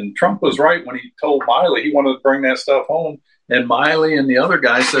leadership. And Trump was right when he told Miley he wanted to bring that stuff home. And Miley and the other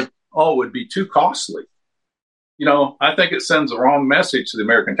guy said, oh, it would be too costly. I think it sends the wrong message to the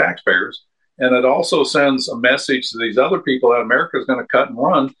American taxpayers. And it also sends a message to these other people that America is going to cut and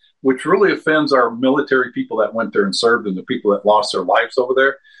run, which really offends our military people that went there and served and the people that lost their lives over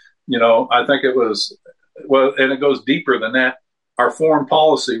there. I think it was, well, and it goes deeper than that. Our foreign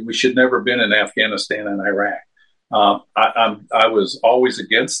policy, we should never have been in Afghanistan and Iraq. I was always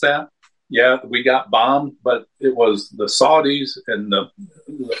against that. Yeah, we got bombed, but it was the Saudis and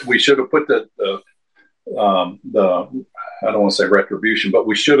we should have put the I don't want to say retribution, but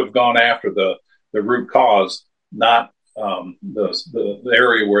we should have gone after the root cause, not the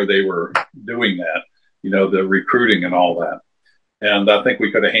area where they were doing that, the recruiting and all that. And I think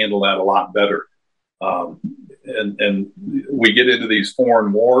we could have handled that a lot better. And we get into these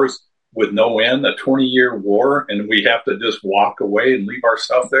foreign wars with no end, a 20-year war, and we have to just walk away and leave our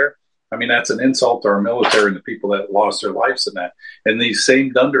stuff there. That's an insult to our military and the people that lost their lives in that. And these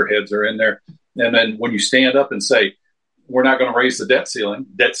same dunderheads are in there. And then when you stand up and say, we're not going to raise the debt ceiling,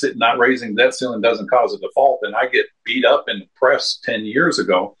 not raising the debt ceiling doesn't cause a default. And I get beat up in the press 10 years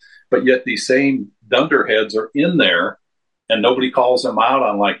ago, but yet these same dunderheads are in there and nobody calls them out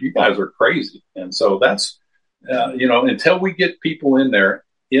on like, you guys are crazy. And so that's, until we get people in there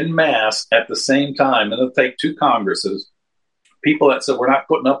in mass at the same time, and it'll take two Congresses, people that said, we're not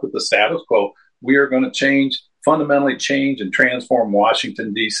putting up with the status quo. We are going to fundamentally change and transform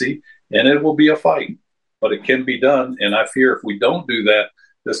Washington, D.C., and it will be a fight, but it can be done. And I fear if we don't do that,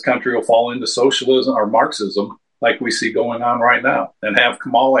 this country will fall into socialism or Marxism like we see going on right now, and have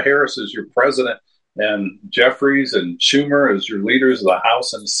Kamala Harris as your president and Jeffries and Schumer as your leaders of the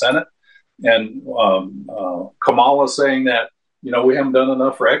House and the Senate. And Kamala saying that, we haven't done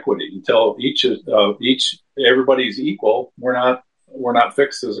enough for equity until everybody's equal. We're not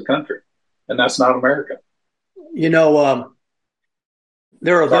fixed as a country, and that's not America.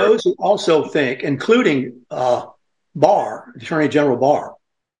 There are those who also think, including Barr, Attorney General Barr,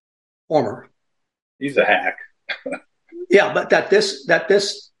 former. He's a hack. Yeah, but that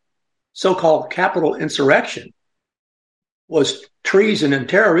this so-called Capitol insurrection was treason and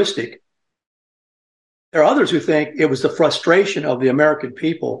terroristic. There are others who think it was the frustration of the American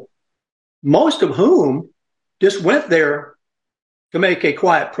people, most of whom just went there to make a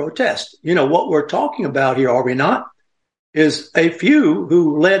quiet protest. What we're talking about here, are we not, is a few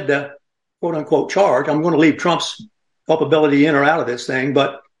who led the quote-unquote charge. I'm going to leave Trump's culpability in or out of this thing,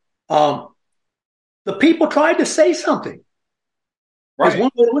 but the people tried to say something. Right. There's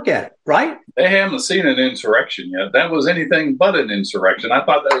one way to look at it, right? They haven't seen an insurrection yet. That was anything but an insurrection. I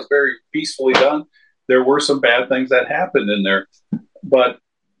thought that was very peacefully done. There were some bad things that happened in there, but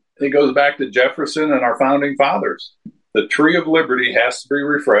it goes back to Jefferson and our founding fathers. the tree of liberty has to be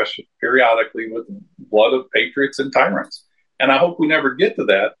refreshed periodically with the blood of patriots and tyrants. And I hope we never get to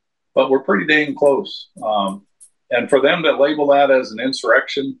that, but we're pretty dang close. And for them to label that as an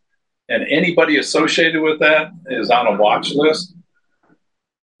insurrection and anybody associated with that is on a watch list,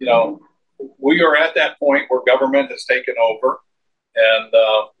 you know, we are at that point where government has taken over. And,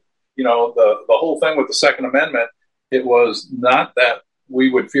 you know, the whole thing with the Second Amendment, it was not that we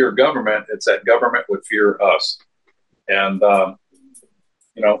would fear government, it's that government would fear us. And,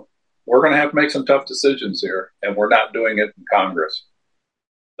 you know, we're going to have to make some tough decisions here, and we're not doing it in Congress.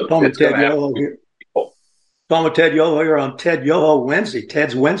 Talking with Ted Yoho here. Talking with Ted Yoho here on Ted Yoho Wednesday.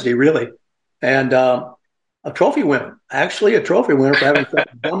 Ted's Wednesday, really. And a trophy winner. Actually, a trophy winner for having the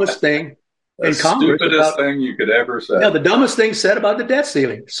dumbest thing in Congress. The stupidest thing you could ever say. Yeah, the dumbest thing said about the debt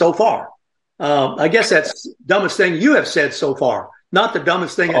ceiling so far. I guess that's the dumbest thing you have said so far. Not the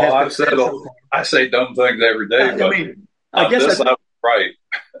dumbest thing that has been said so far. I say dumb things every day. But I guess that's right.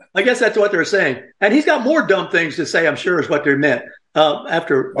 I guess that's what they're saying. And he's got more dumb things to say, I'm sure, is what they meant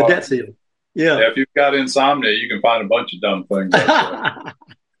after the debt ceiling. Yeah. If you've got insomnia, you can find a bunch of dumb things.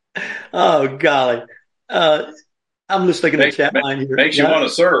 Oh, golly. I'm just looking at the chat line here. Makes you want to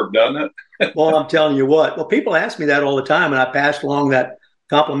serve, doesn't it? Well, I'm telling you what. Well, people ask me that all the time, and I passed along that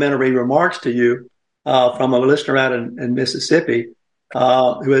complimentary remarks to you from a listener out in Mississippi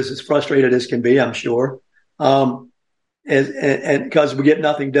who is as frustrated as can be, I'm sure. And because we get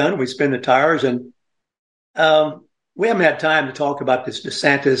nothing done, we spin the tires, and we haven't had time to talk about this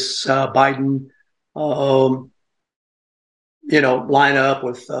DeSantis, Biden, line up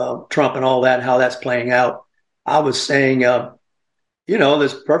with Trump and all that, how that's playing out. I was saying,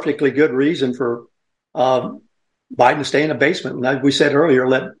 there's perfectly good reason for Biden to stay in the basement. Like we said earlier,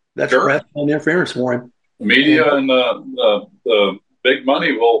 that's press on interference for him. The media and the big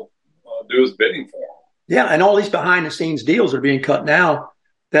money will do his bidding for him. Yeah, and all these behind-the-scenes deals are being cut now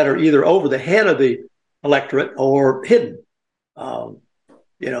that are either over the head of the electorate or hidden.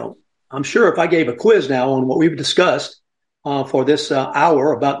 I'm sure if I gave a quiz now on what we've discussed for this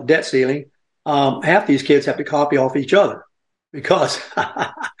hour about the debt ceiling, half these kids have to copy off each other because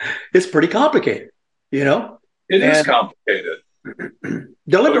it's pretty complicated, It is complicated.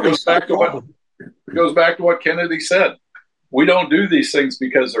 Deliberately. It goes back to what Kennedy said. We don't do these things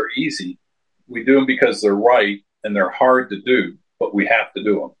because they're easy. We do them because they're right and they're hard to do, but we have to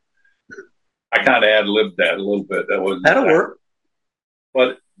do them. I kind of ad-libbed that a little bit. That'll work.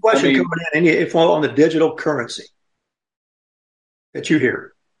 But question coming in, if on the digital currency that you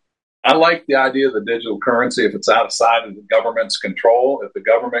hear. I like the idea of the digital currency if it's outside of the government's control. If the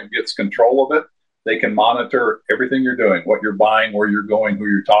government gets control of it, they can monitor everything you're doing, what you're buying, where you're going, who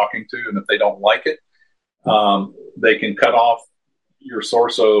you're talking to. And if they don't like it, they can cut off your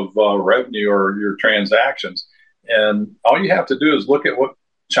source of revenue or your transactions. And all you have to do is look at what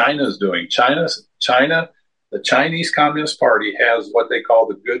China is doing. China, the Chinese Communist Party has what they call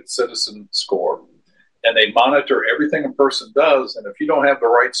the Good Citizen Score. And they monitor everything a person does. And if you don't have the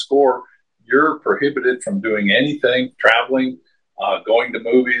right score, you're prohibited from doing anything, traveling, going to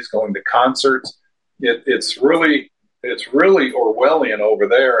movies, going to concerts. It's really Orwellian over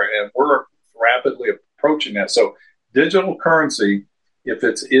there, and we're rapidly approaching that. So digital currency, if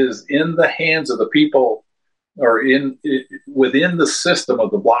it is in the hands of the people or within the system of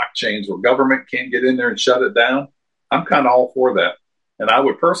the blockchains where government can't get in there and shut it down, I'm kind of all for that. And I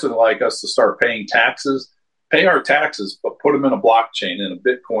would personally like us to start paying taxes, pay our taxes, but put them in a blockchain, in a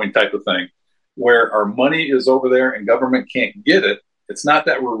Bitcoin type of thing, where our money is over there and government can't get it. It's not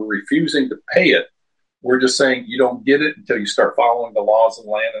that we're refusing to pay it. We're just saying you don't get it until you start following the laws of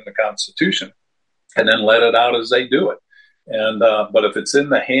the land and the Constitution, and then let it out as they do it. And but if it's in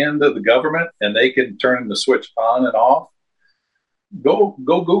the hand of the government and they can turn the switch on and off, go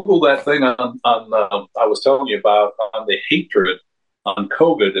Google that thing on I was telling you about on the hatred on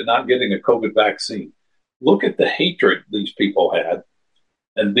COVID and not getting a COVID vaccine. Look at the hatred these people had,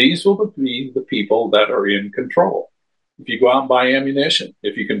 and these will be the people that are in control. If you go out and buy ammunition,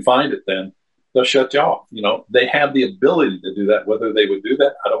 if you can find it, then they'll shut you off. They have the ability to do that. Whether they would do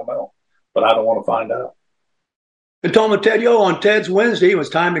that, I don't know, but I don't want to find out. Been talking with Ted Yoho on Ted's Wednesday. It was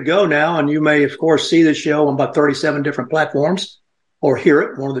time to go now, and you may, of course, see the show on about 37 different platforms, or hear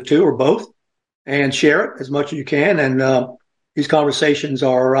it, one of the two or both, and share it as much as you can. And these conversations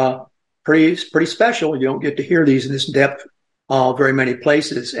are pretty special. You don't get to hear these in this depth very many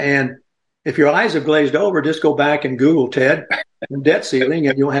places. And if your eyes have glazed over, just go back and Google Ted and debt ceiling,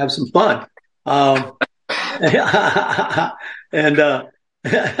 and you'll have some fun. And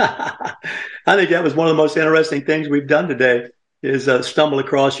I think that was one of the most interesting things we've done today is stumble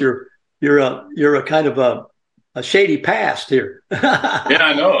across your kind of shady past here. Yeah,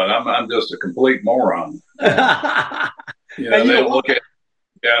 I know it. I'm just a complete moron. You know, they look at,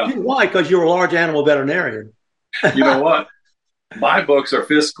 yeah. You know why? Because you're a large animal veterinarian. You know what? My books are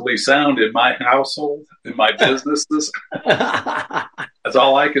fiscally sound in my household, in my businesses. That's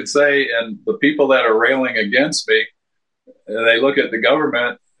all I can say. And the people that are railing against me, they look at the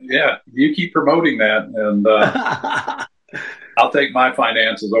government. Yeah, you keep promoting that, and I'll take my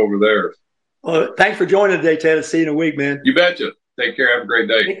finances over theirs. Well, thanks for joining today, Ted. See you in a week, man. You betcha. Take care. Have a great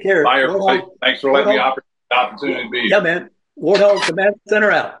day. Take care. Bye, everybody. Thanks for letting me the opportunity to be. Yeah, man. Warthog Command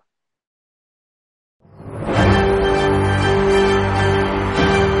Center out.